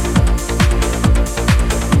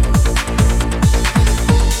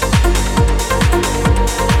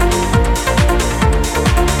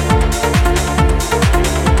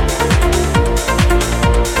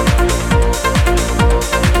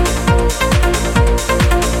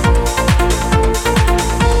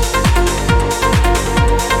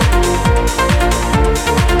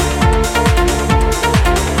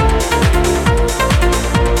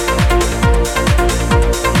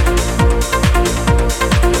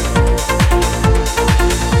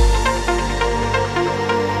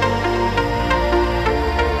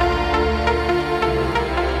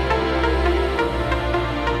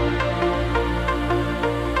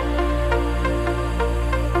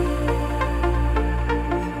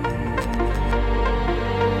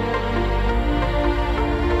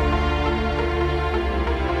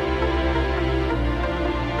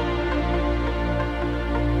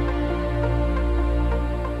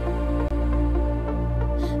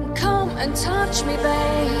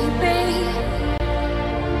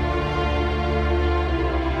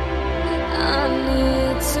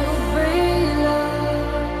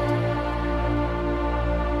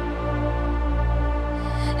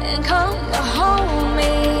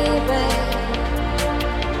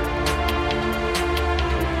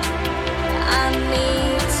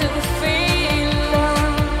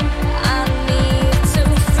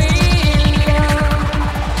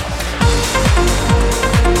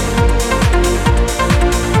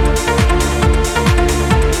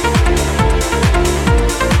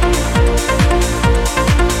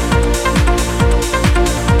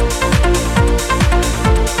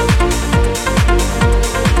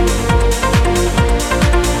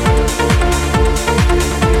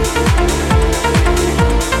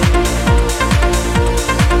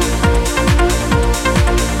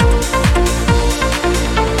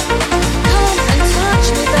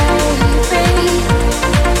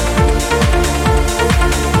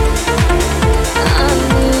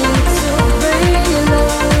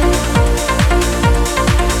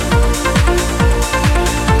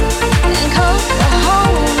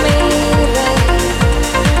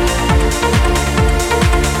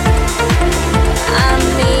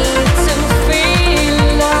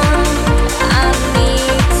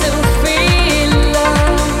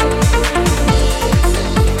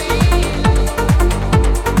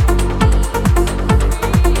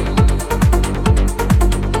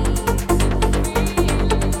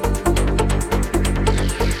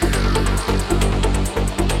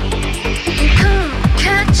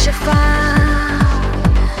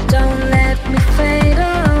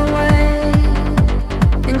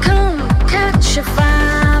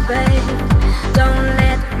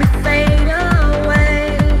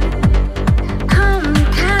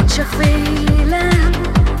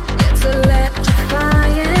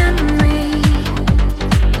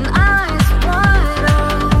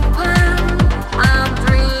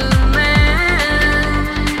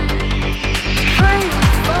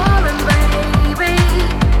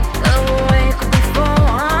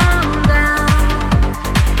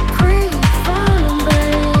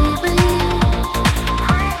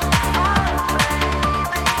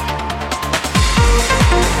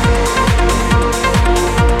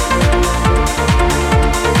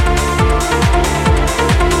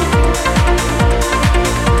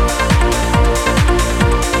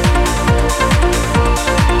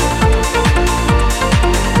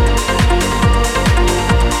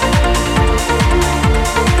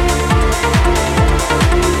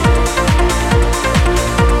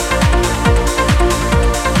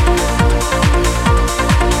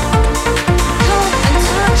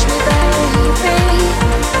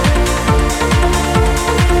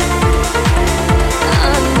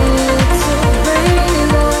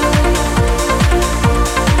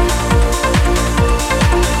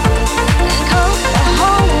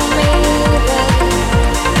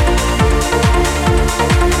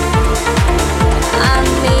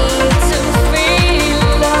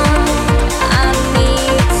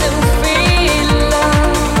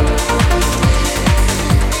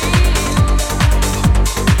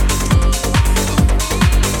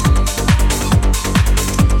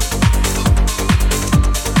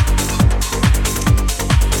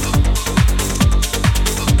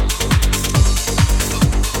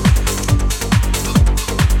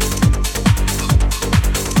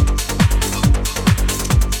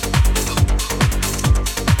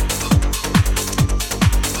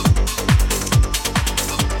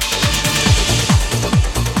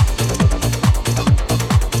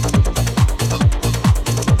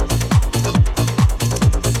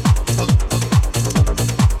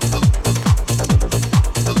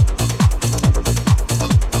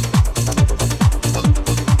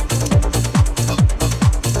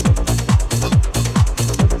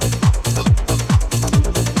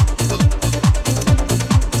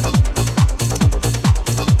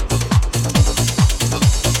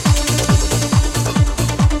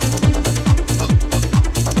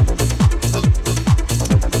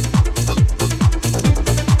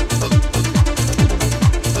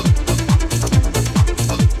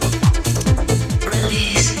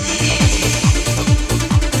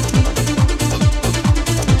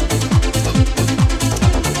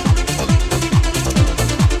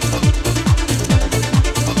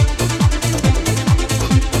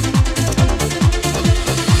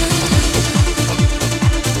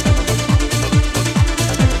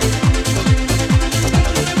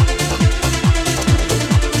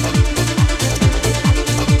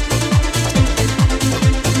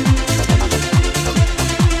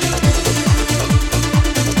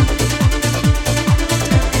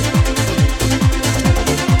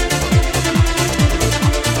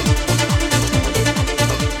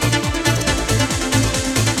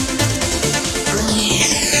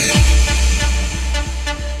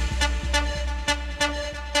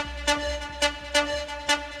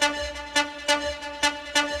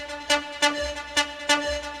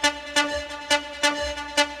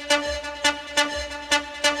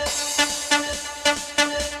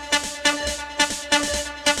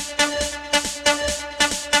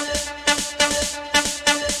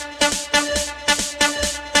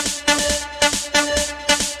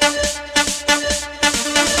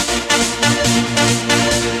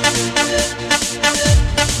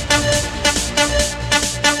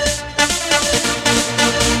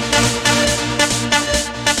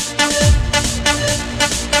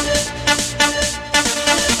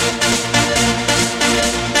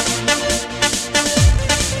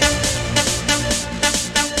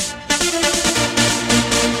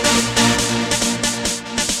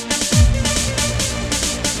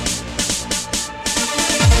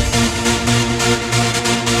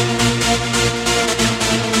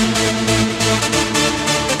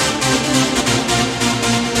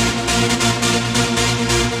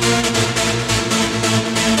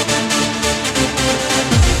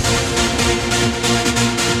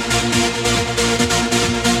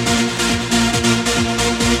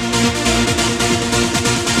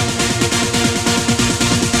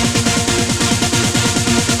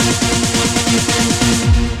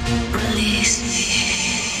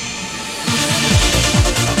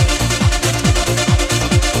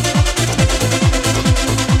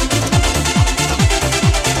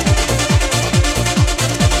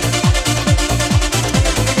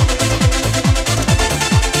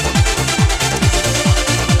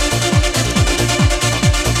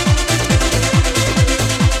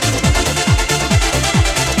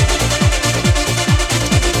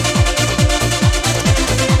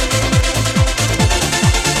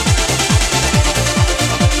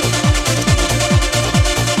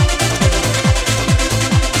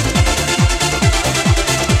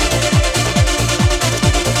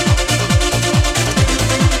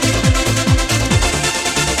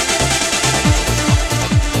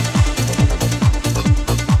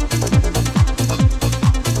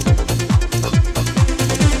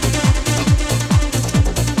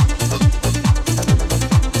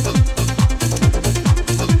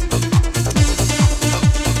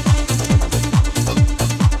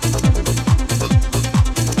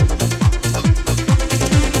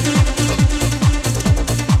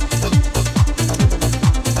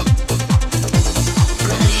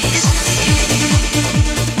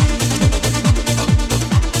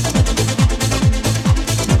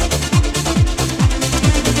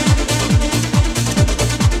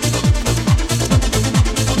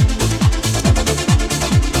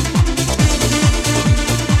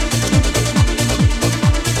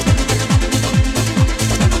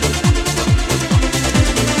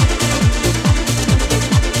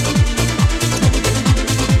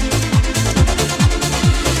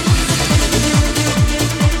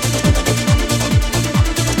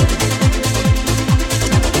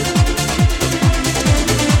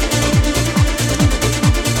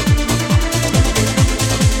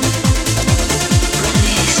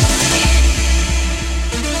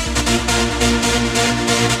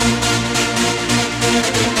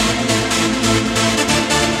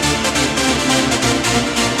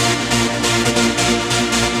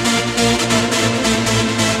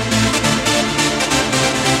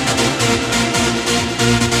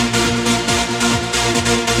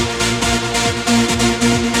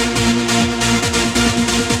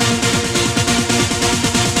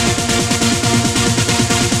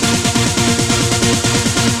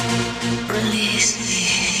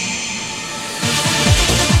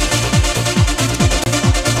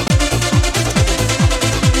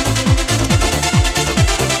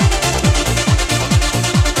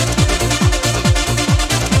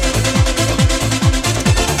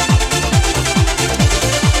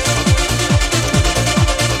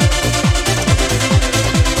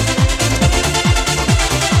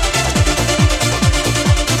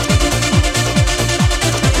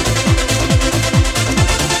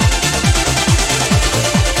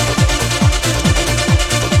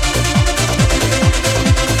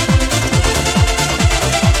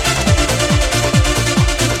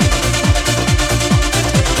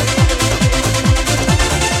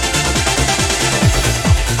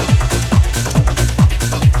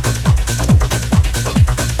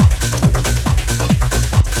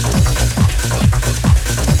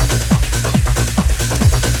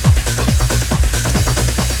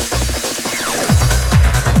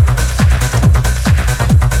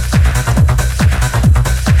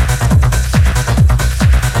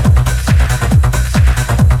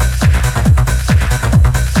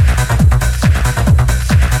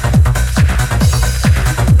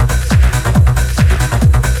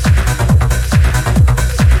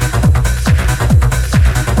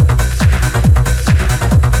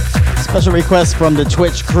 Special request from the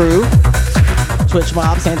Twitch crew. Twitch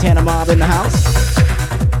Mob, Santana Mob in the house.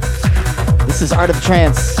 This is Art of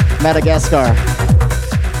Trance, Madagascar.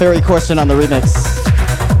 Ferry Corsten on the remix.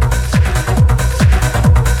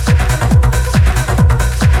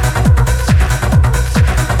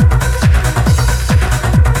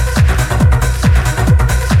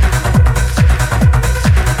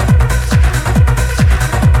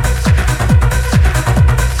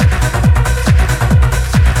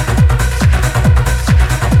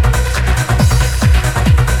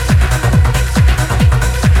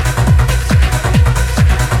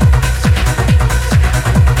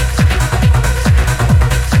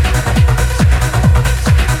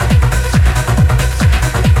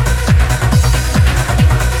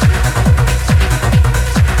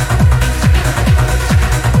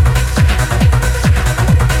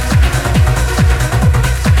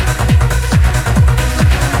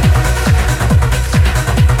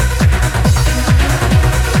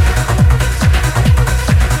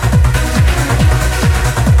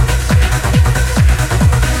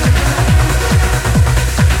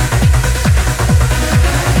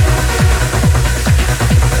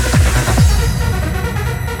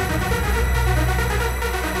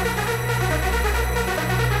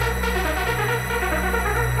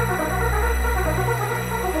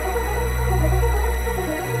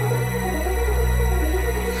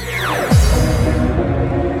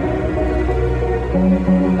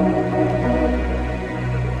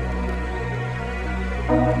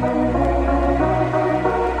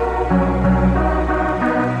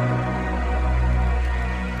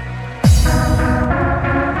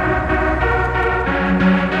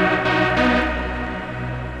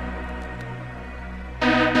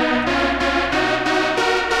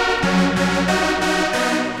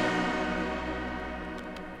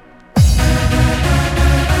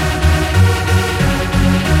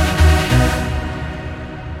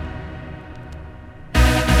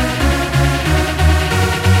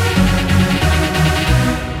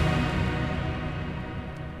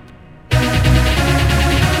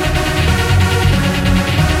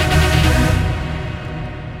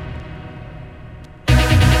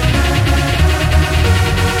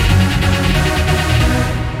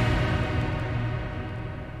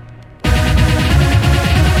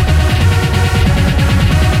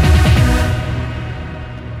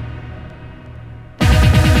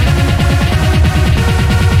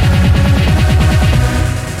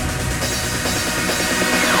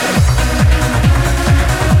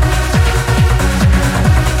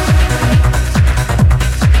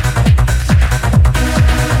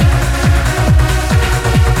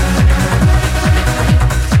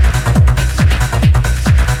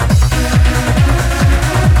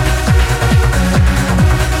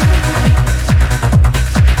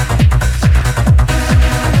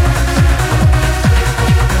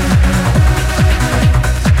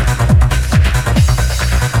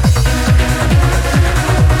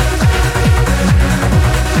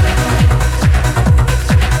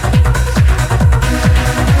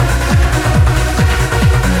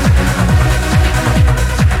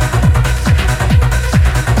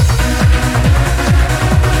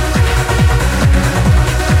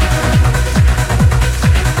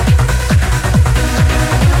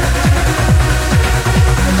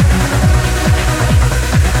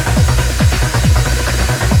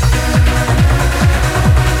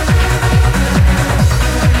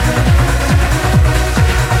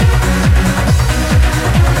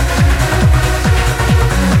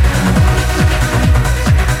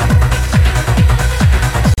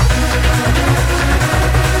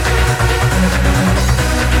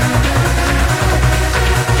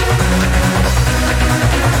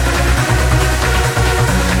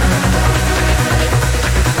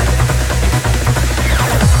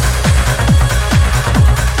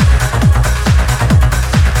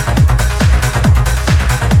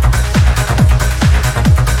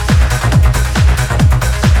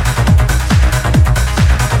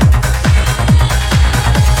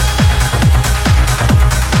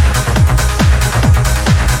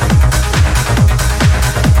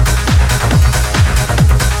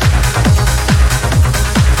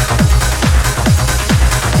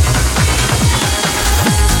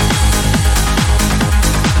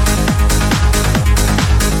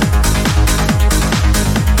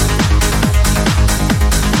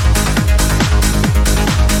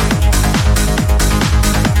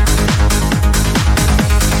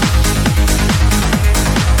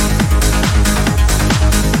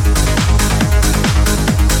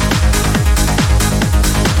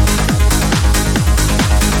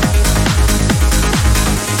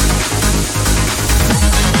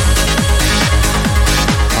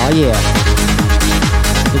 yeah.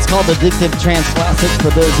 It's called Addictive Trance Classics for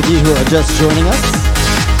those of you who are just joining us.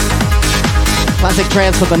 Classic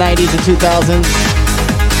trance from the 90s and 2000s.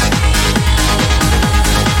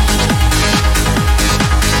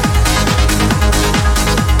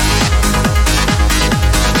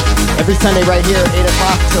 Every Sunday right here, 8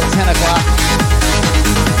 o'clock till 10 o'clock.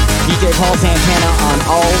 DJ Paul Santana on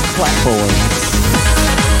all platforms.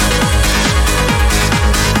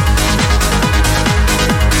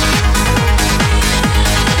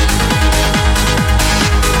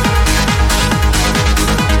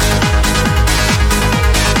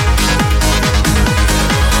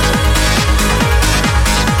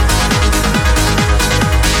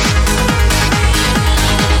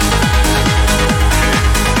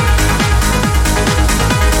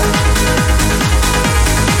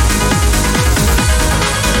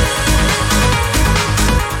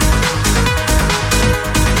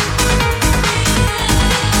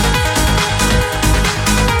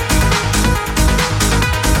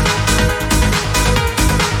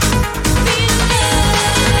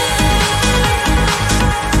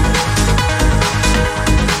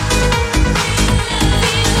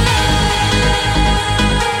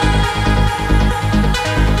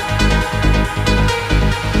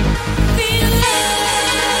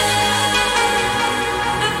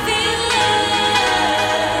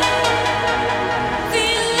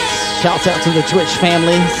 Shouts out to the Twitch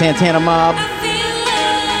family, Santana Mob.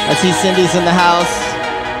 I see Cindy's in the house.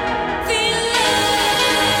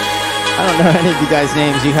 I don't know any of you guys'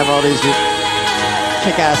 names. You have all these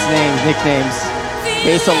kick-ass names, nicknames.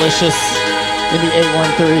 Basilicious in the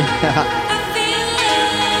 813.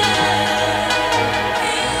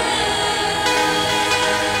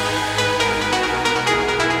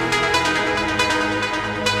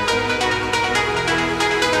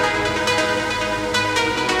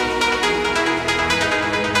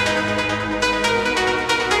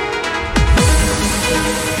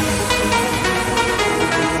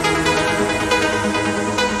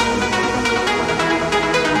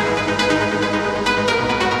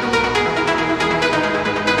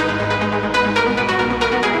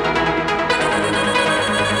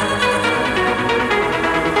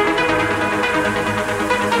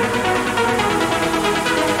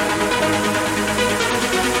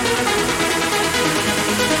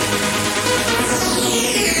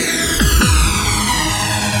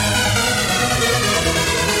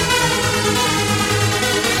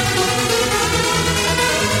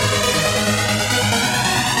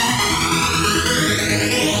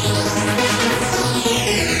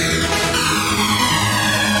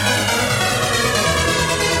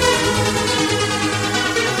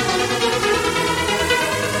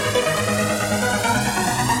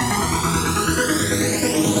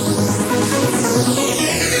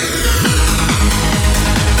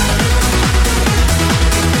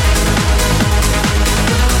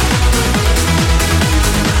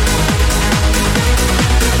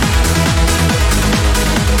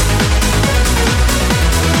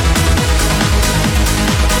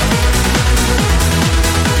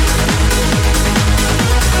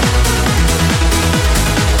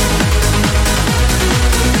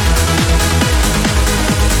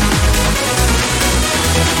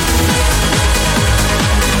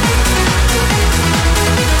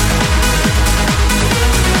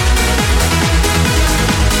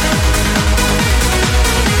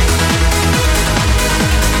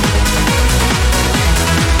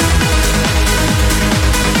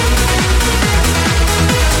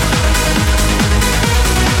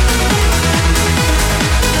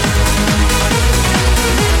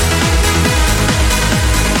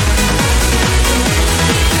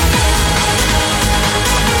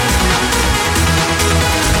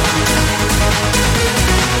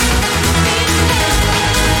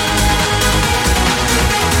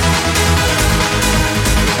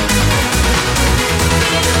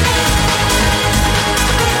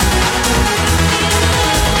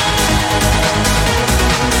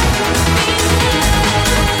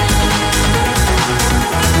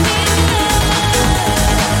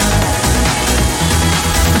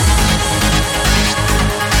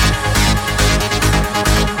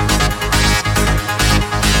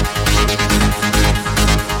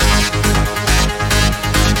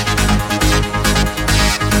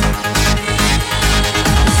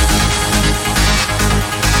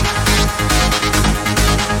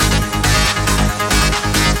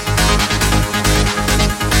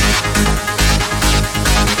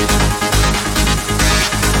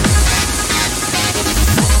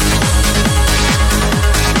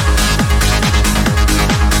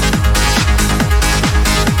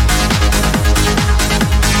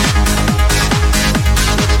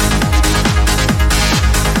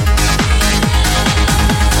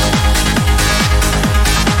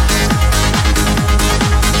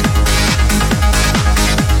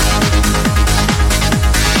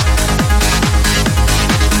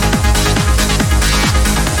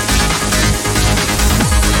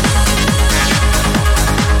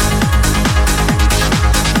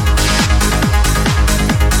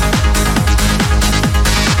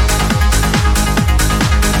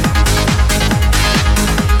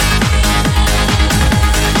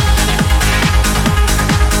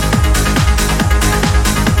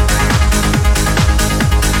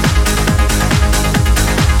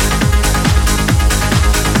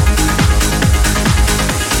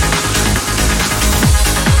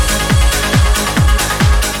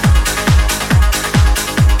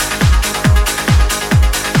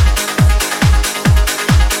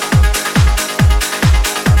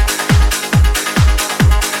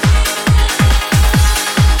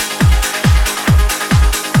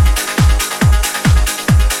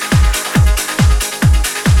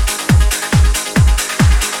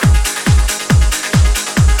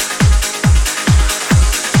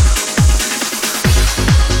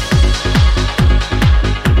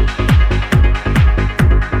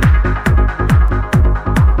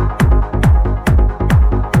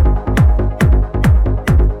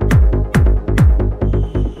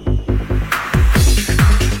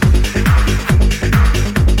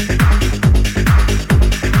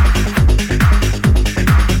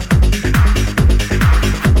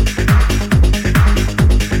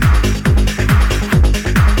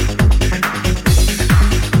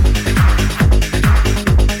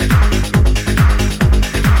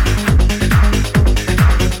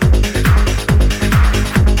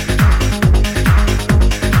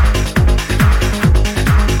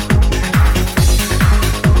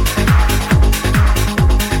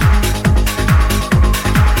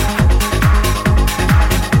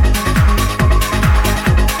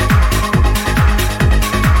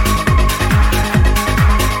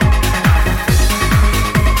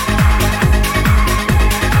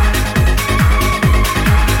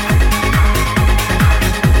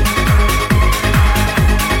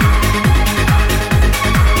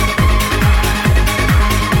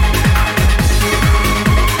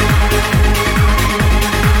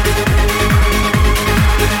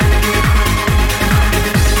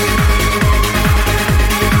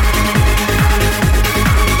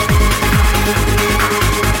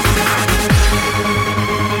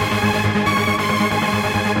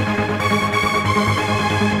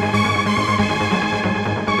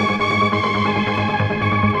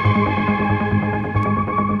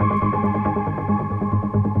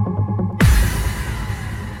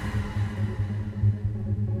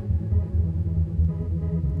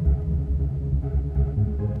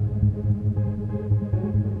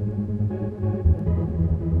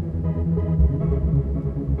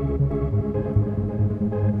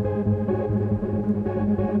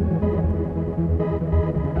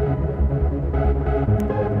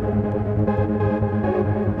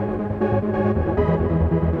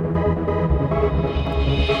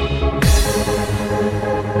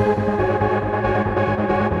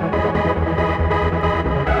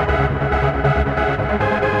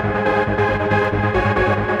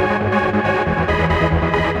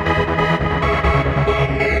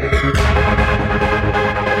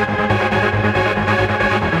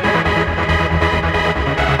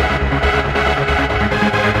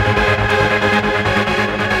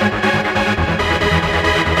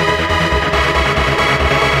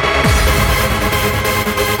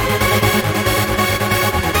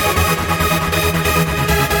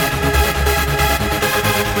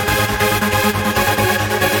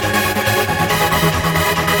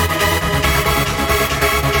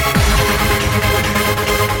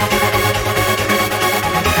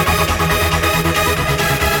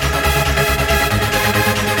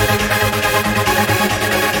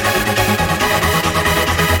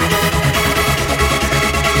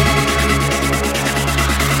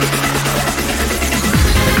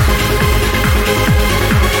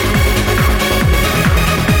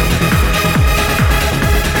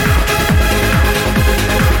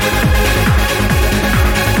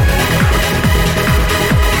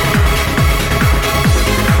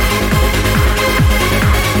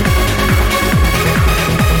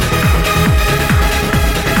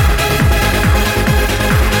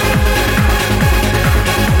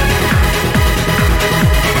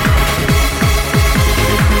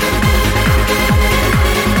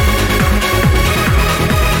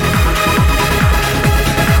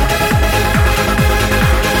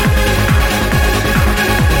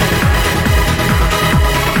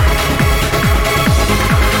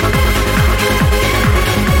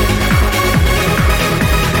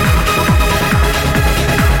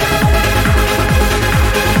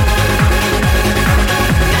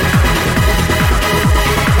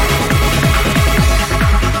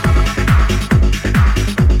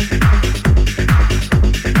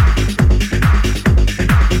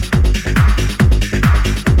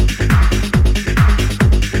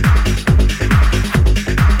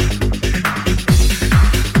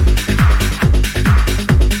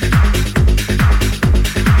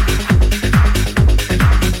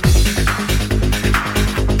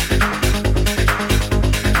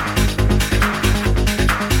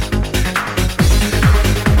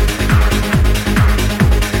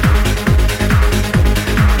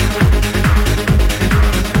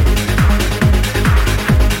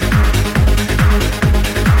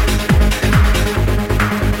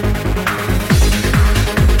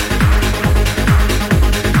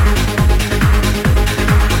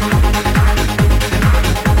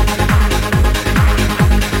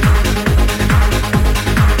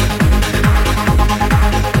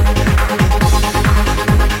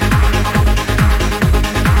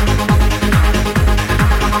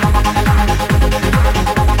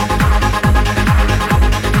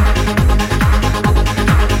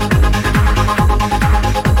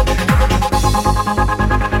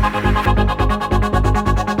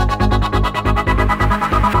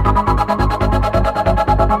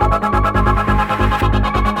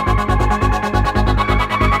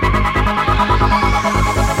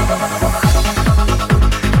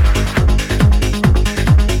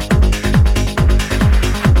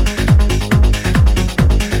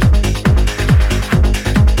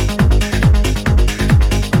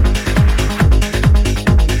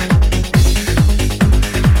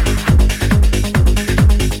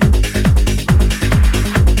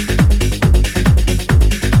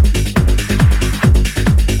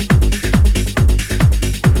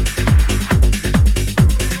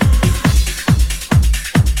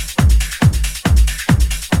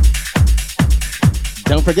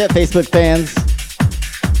 forget, Facebook fans,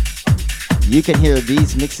 you can hear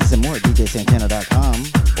these mixes and more at djsantana.com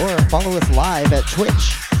or follow us live at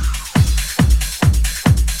Twitch.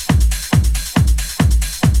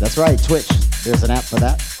 That's right, Twitch. There's an app for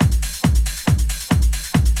that.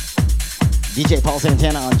 DJ Paul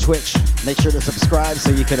Santana on Twitch. Make sure to subscribe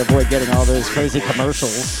so you can avoid getting all those crazy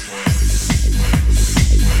commercials.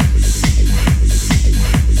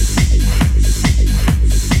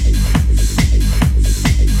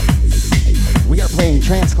 We are playing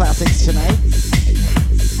trance classics tonight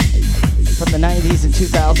from the 90s and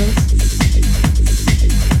 2000s.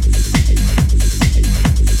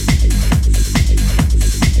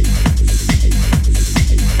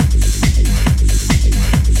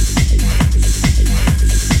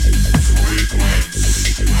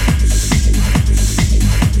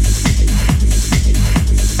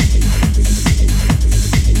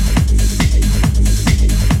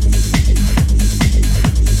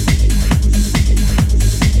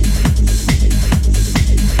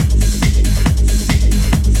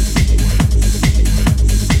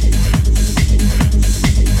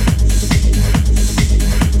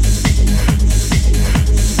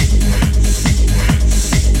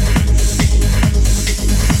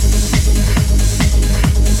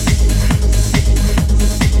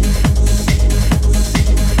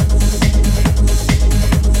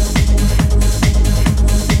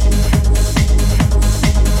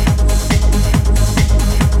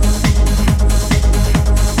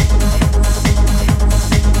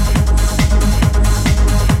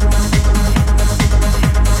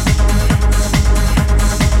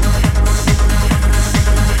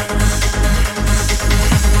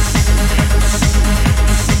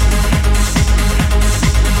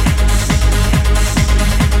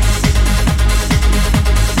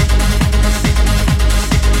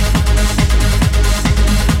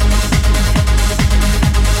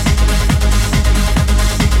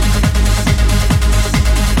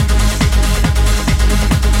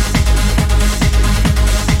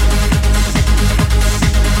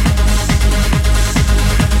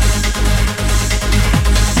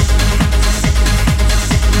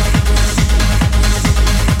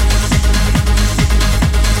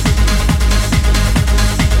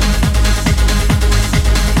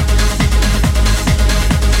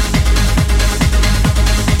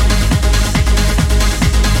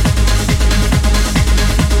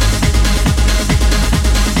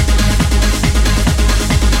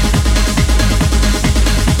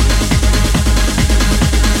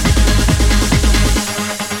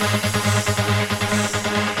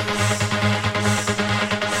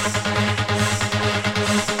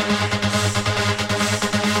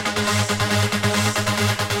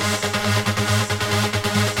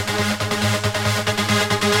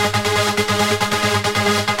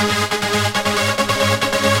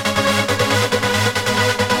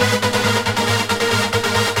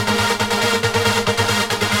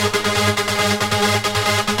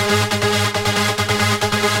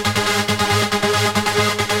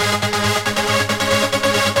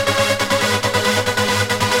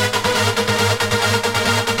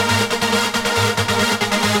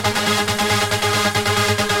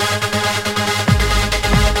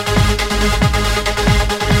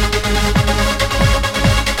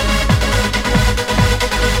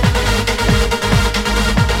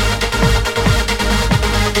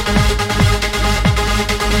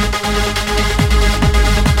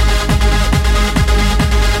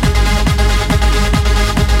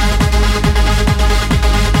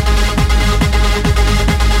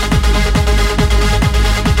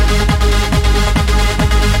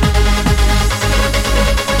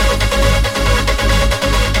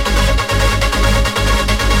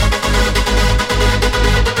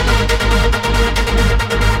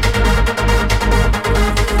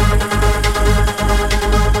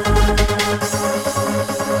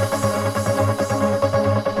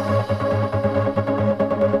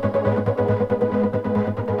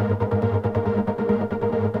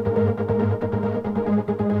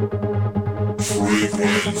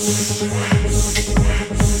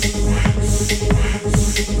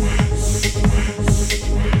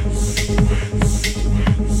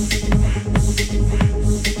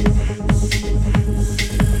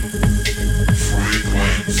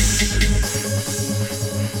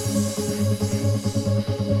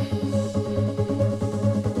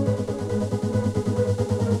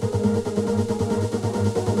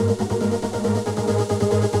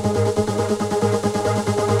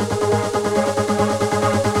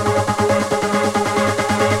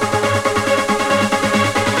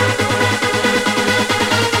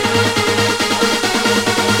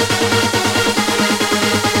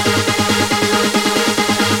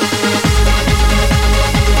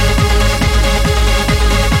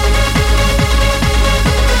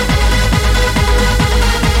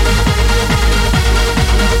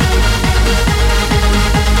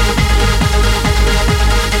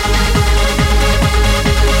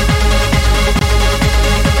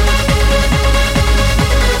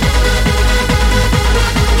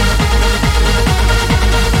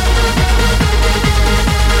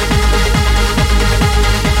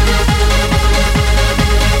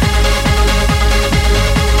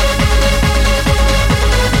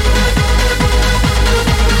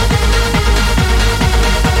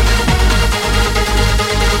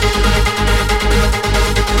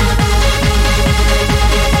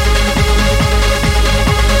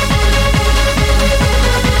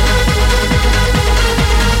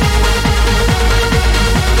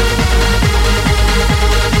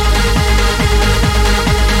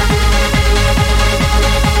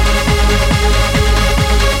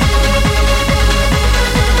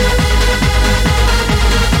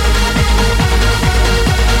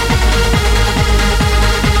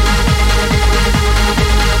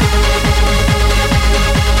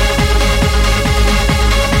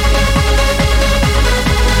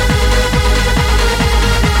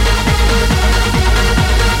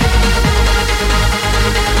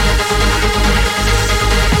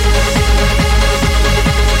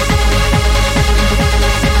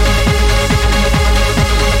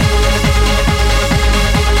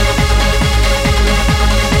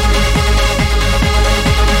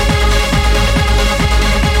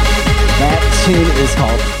 tune is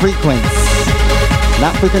called Frequence.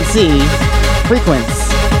 Not Frequency, Frequence.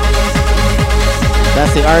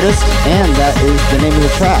 That's the artist, and that is the name of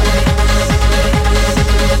the track.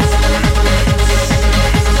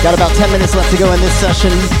 Got about 10 minutes left to go in this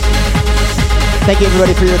session. Thank you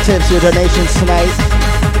everybody for your tips, your donations tonight.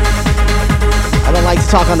 I don't like to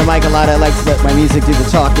talk on the mic a lot. I like to let my music do the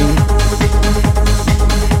talking.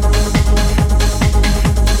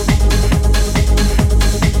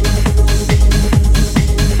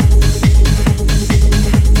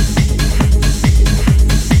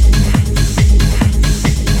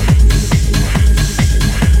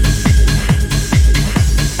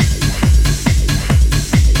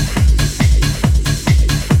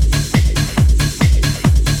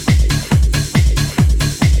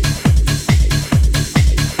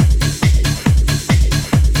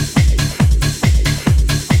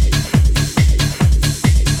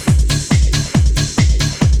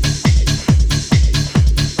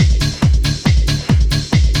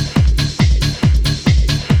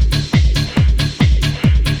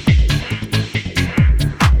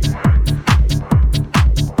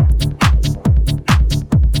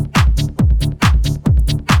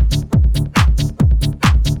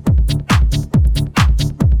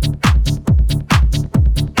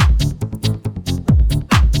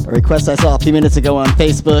 Request I saw a few minutes ago on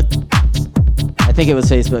Facebook. I think it was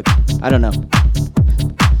Facebook. I don't know.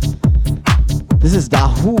 This is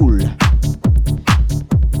Dahul.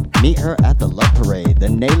 Meet Her at the Love Parade, the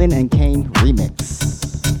Nayland and Kane remix.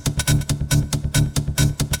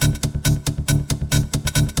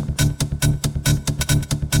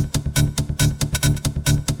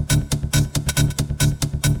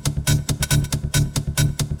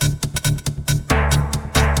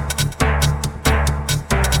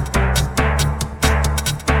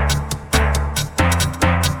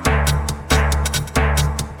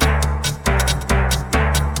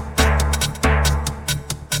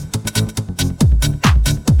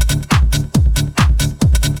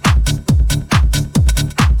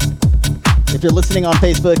 If you're listening on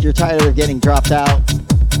Facebook, you're tired of getting dropped out,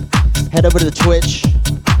 head over to the Twitch.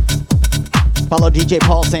 Follow DJ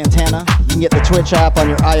Paul Santana. You can get the Twitch app on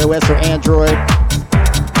your iOS or Android,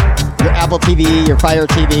 your Apple TV, your Fire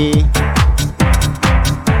TV,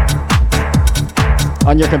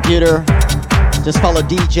 on your computer. Just follow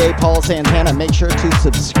DJ Paul Santana. Make sure to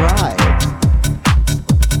subscribe.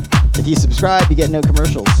 If you subscribe, you get no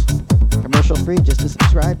commercials. Commercial free just to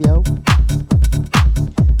subscribe, yo.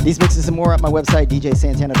 These mixes and more at my website,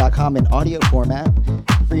 djsantana.com, in audio format.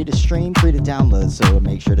 Free to stream, free to download, so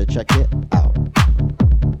make sure to check it out.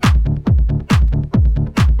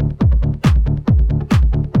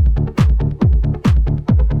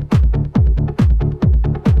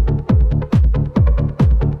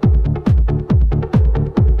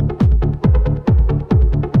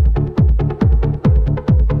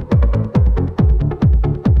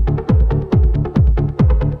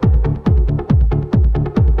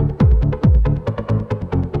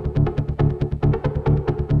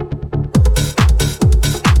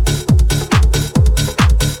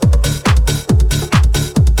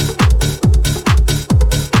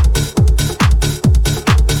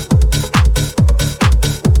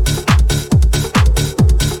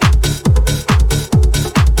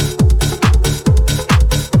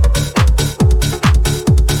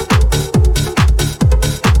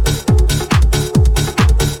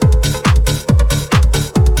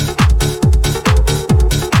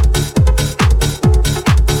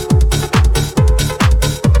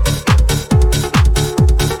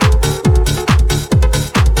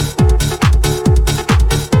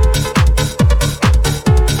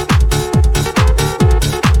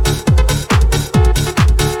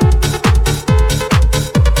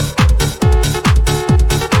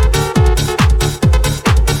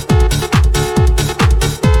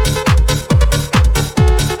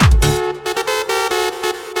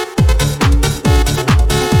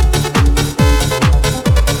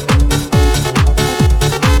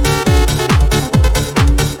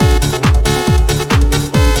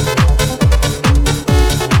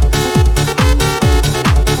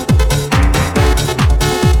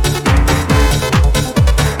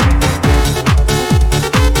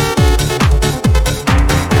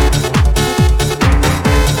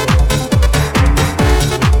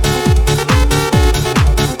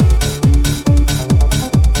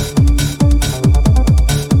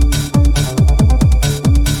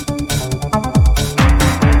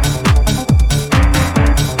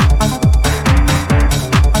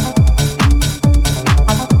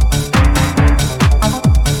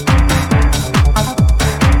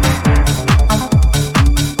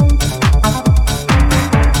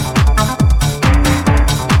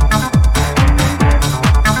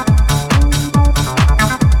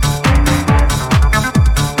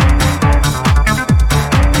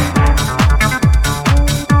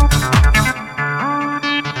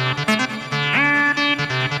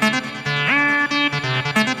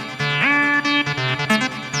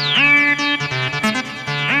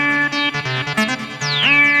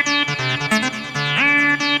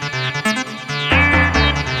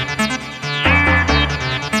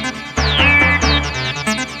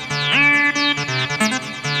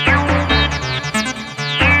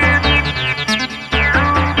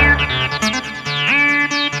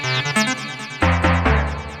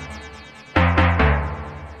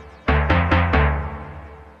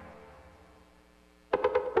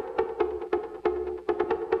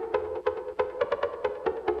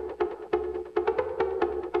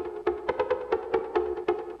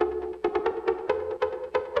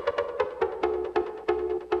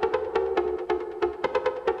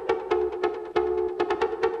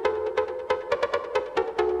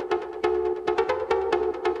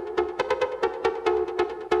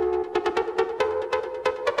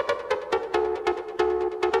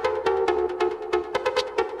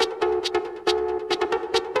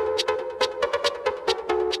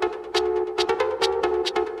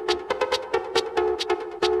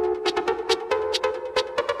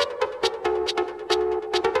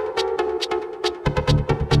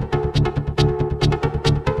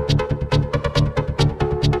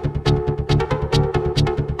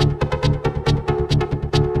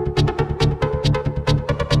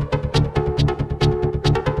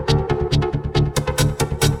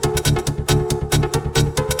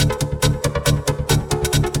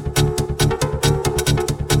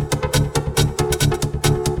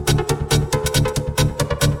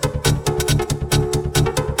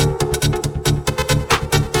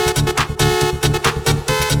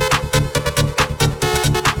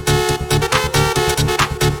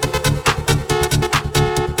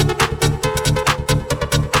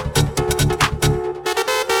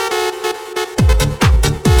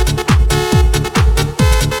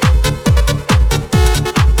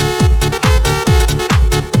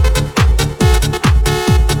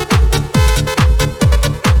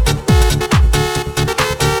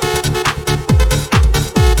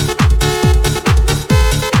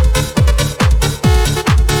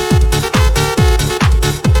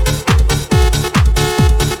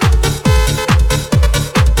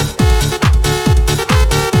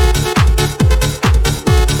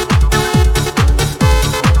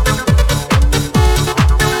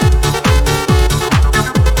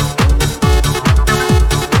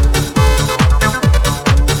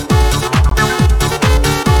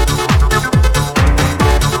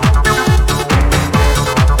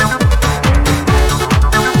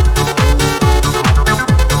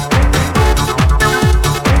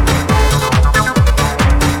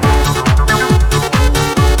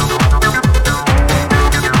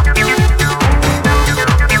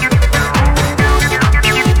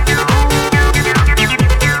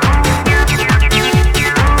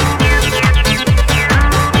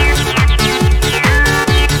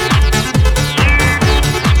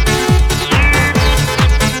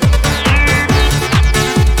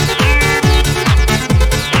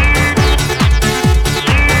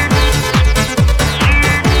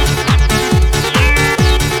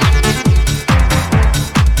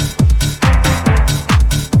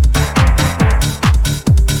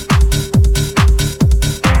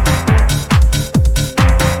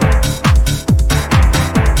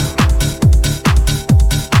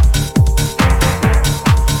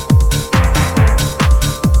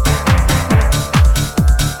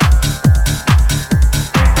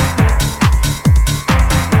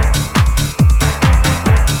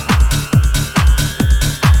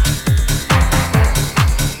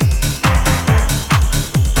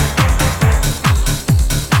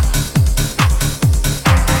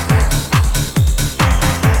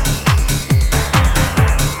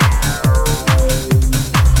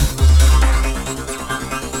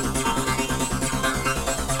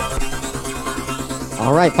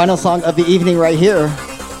 right, final song of the evening right here.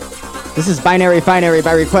 This is Binary Finery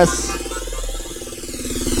by request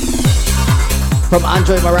from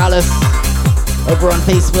Andre Morales over on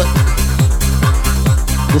Facebook.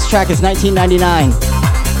 This track is 1999,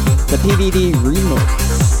 the PVD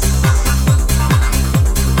remix.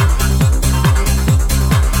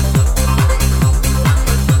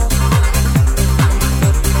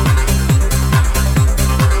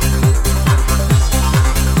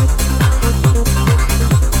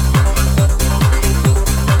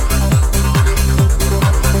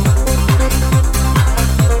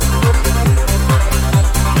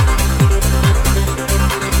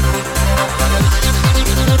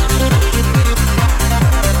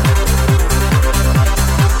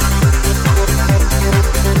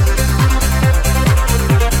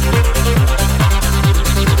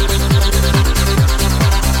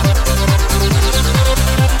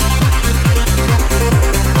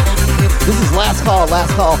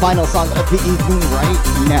 Last call, final song of the evening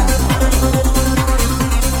right now.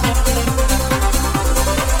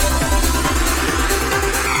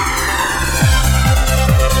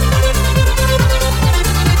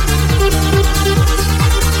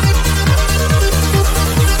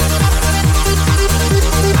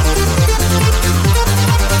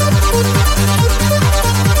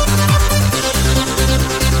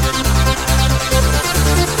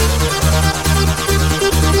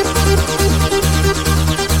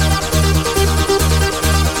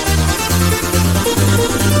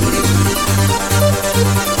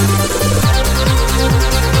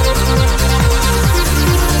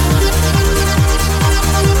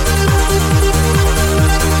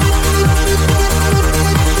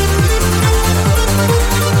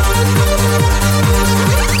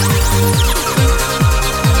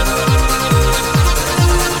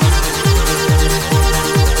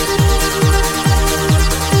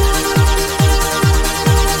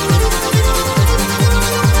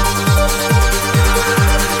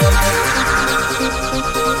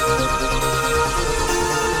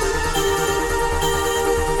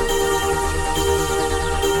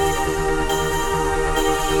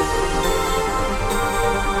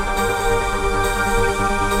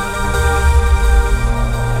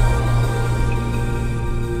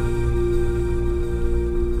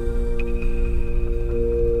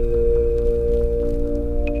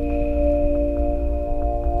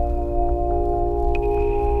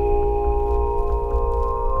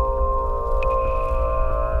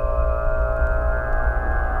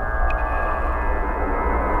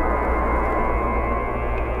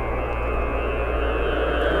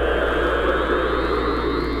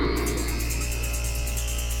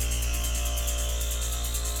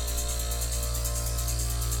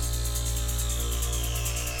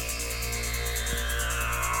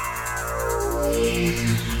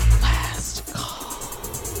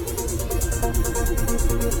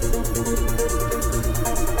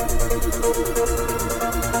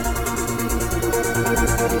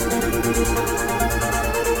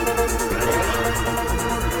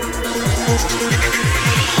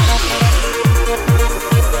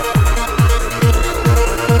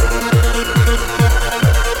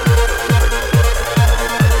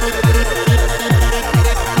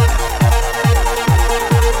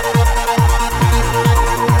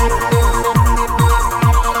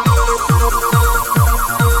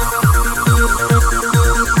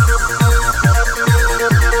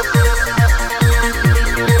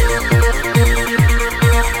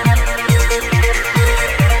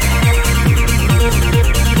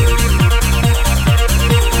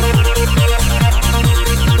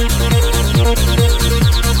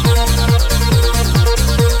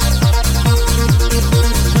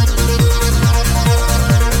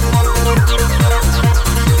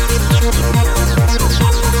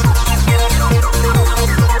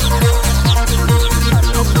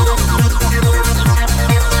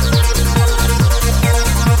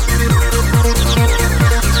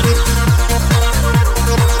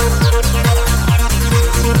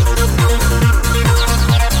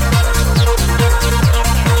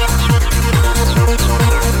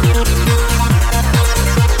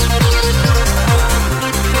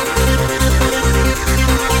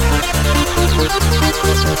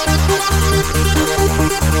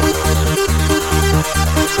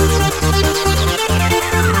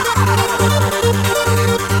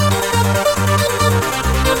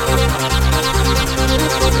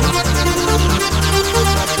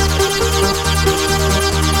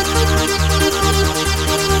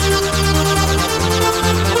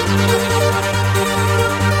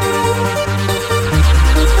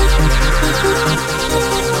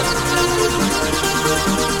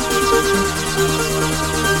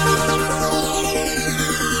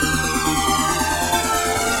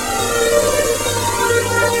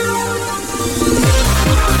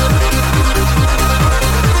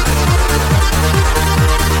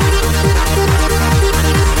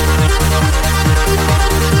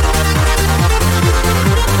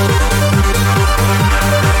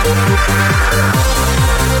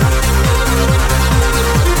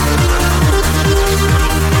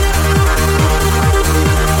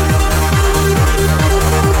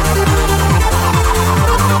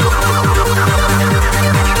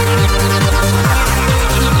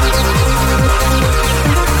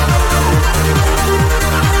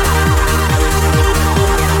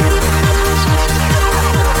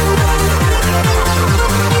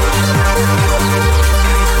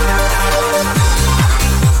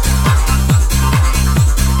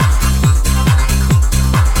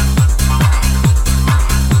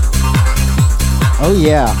 Oh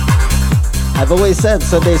yeah. I've always said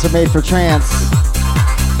Sundays are made for trance.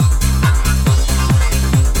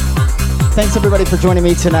 Thanks everybody for joining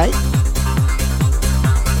me tonight.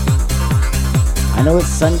 I know it's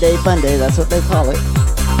Sunday Fun Day, that's what they call it.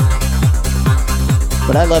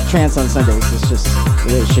 But I love trance on Sundays, it's just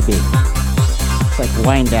the way it should be. It's like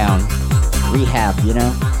wind down, rehab, you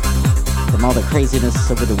know? From all the craziness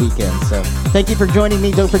over the weekend. So thank you for joining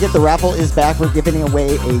me. Don't forget the raffle is back. We're giving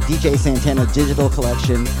away a DJ Santana digital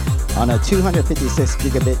collection on a 256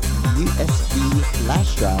 gigabit USB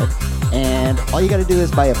flash drive. And all you got to do is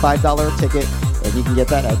buy a $5 ticket, and you can get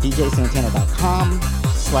that at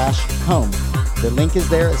djsantana.com/home. The link is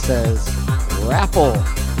there. It says raffle,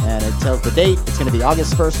 and it tells the date. It's going to be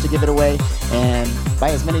August 1st to give it away, and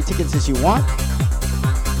buy as many tickets as you want.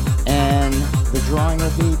 And the drawing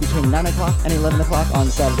will be between 9 o'clock and 11 o'clock on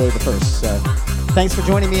Saturday the 1st. So thanks for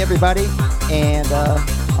joining me, everybody. And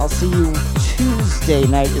I'll see you Tuesday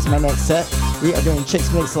night is my next set. We are doing Chicks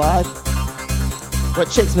Mix Live. What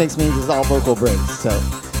Chicks Mix means is all vocal breaks. So,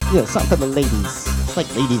 yeah, something for the ladies. It's like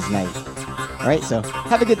ladies' night. All right, so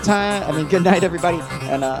have a good time. Good night, everybody.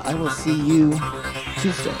 And I will see you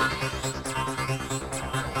Tuesday.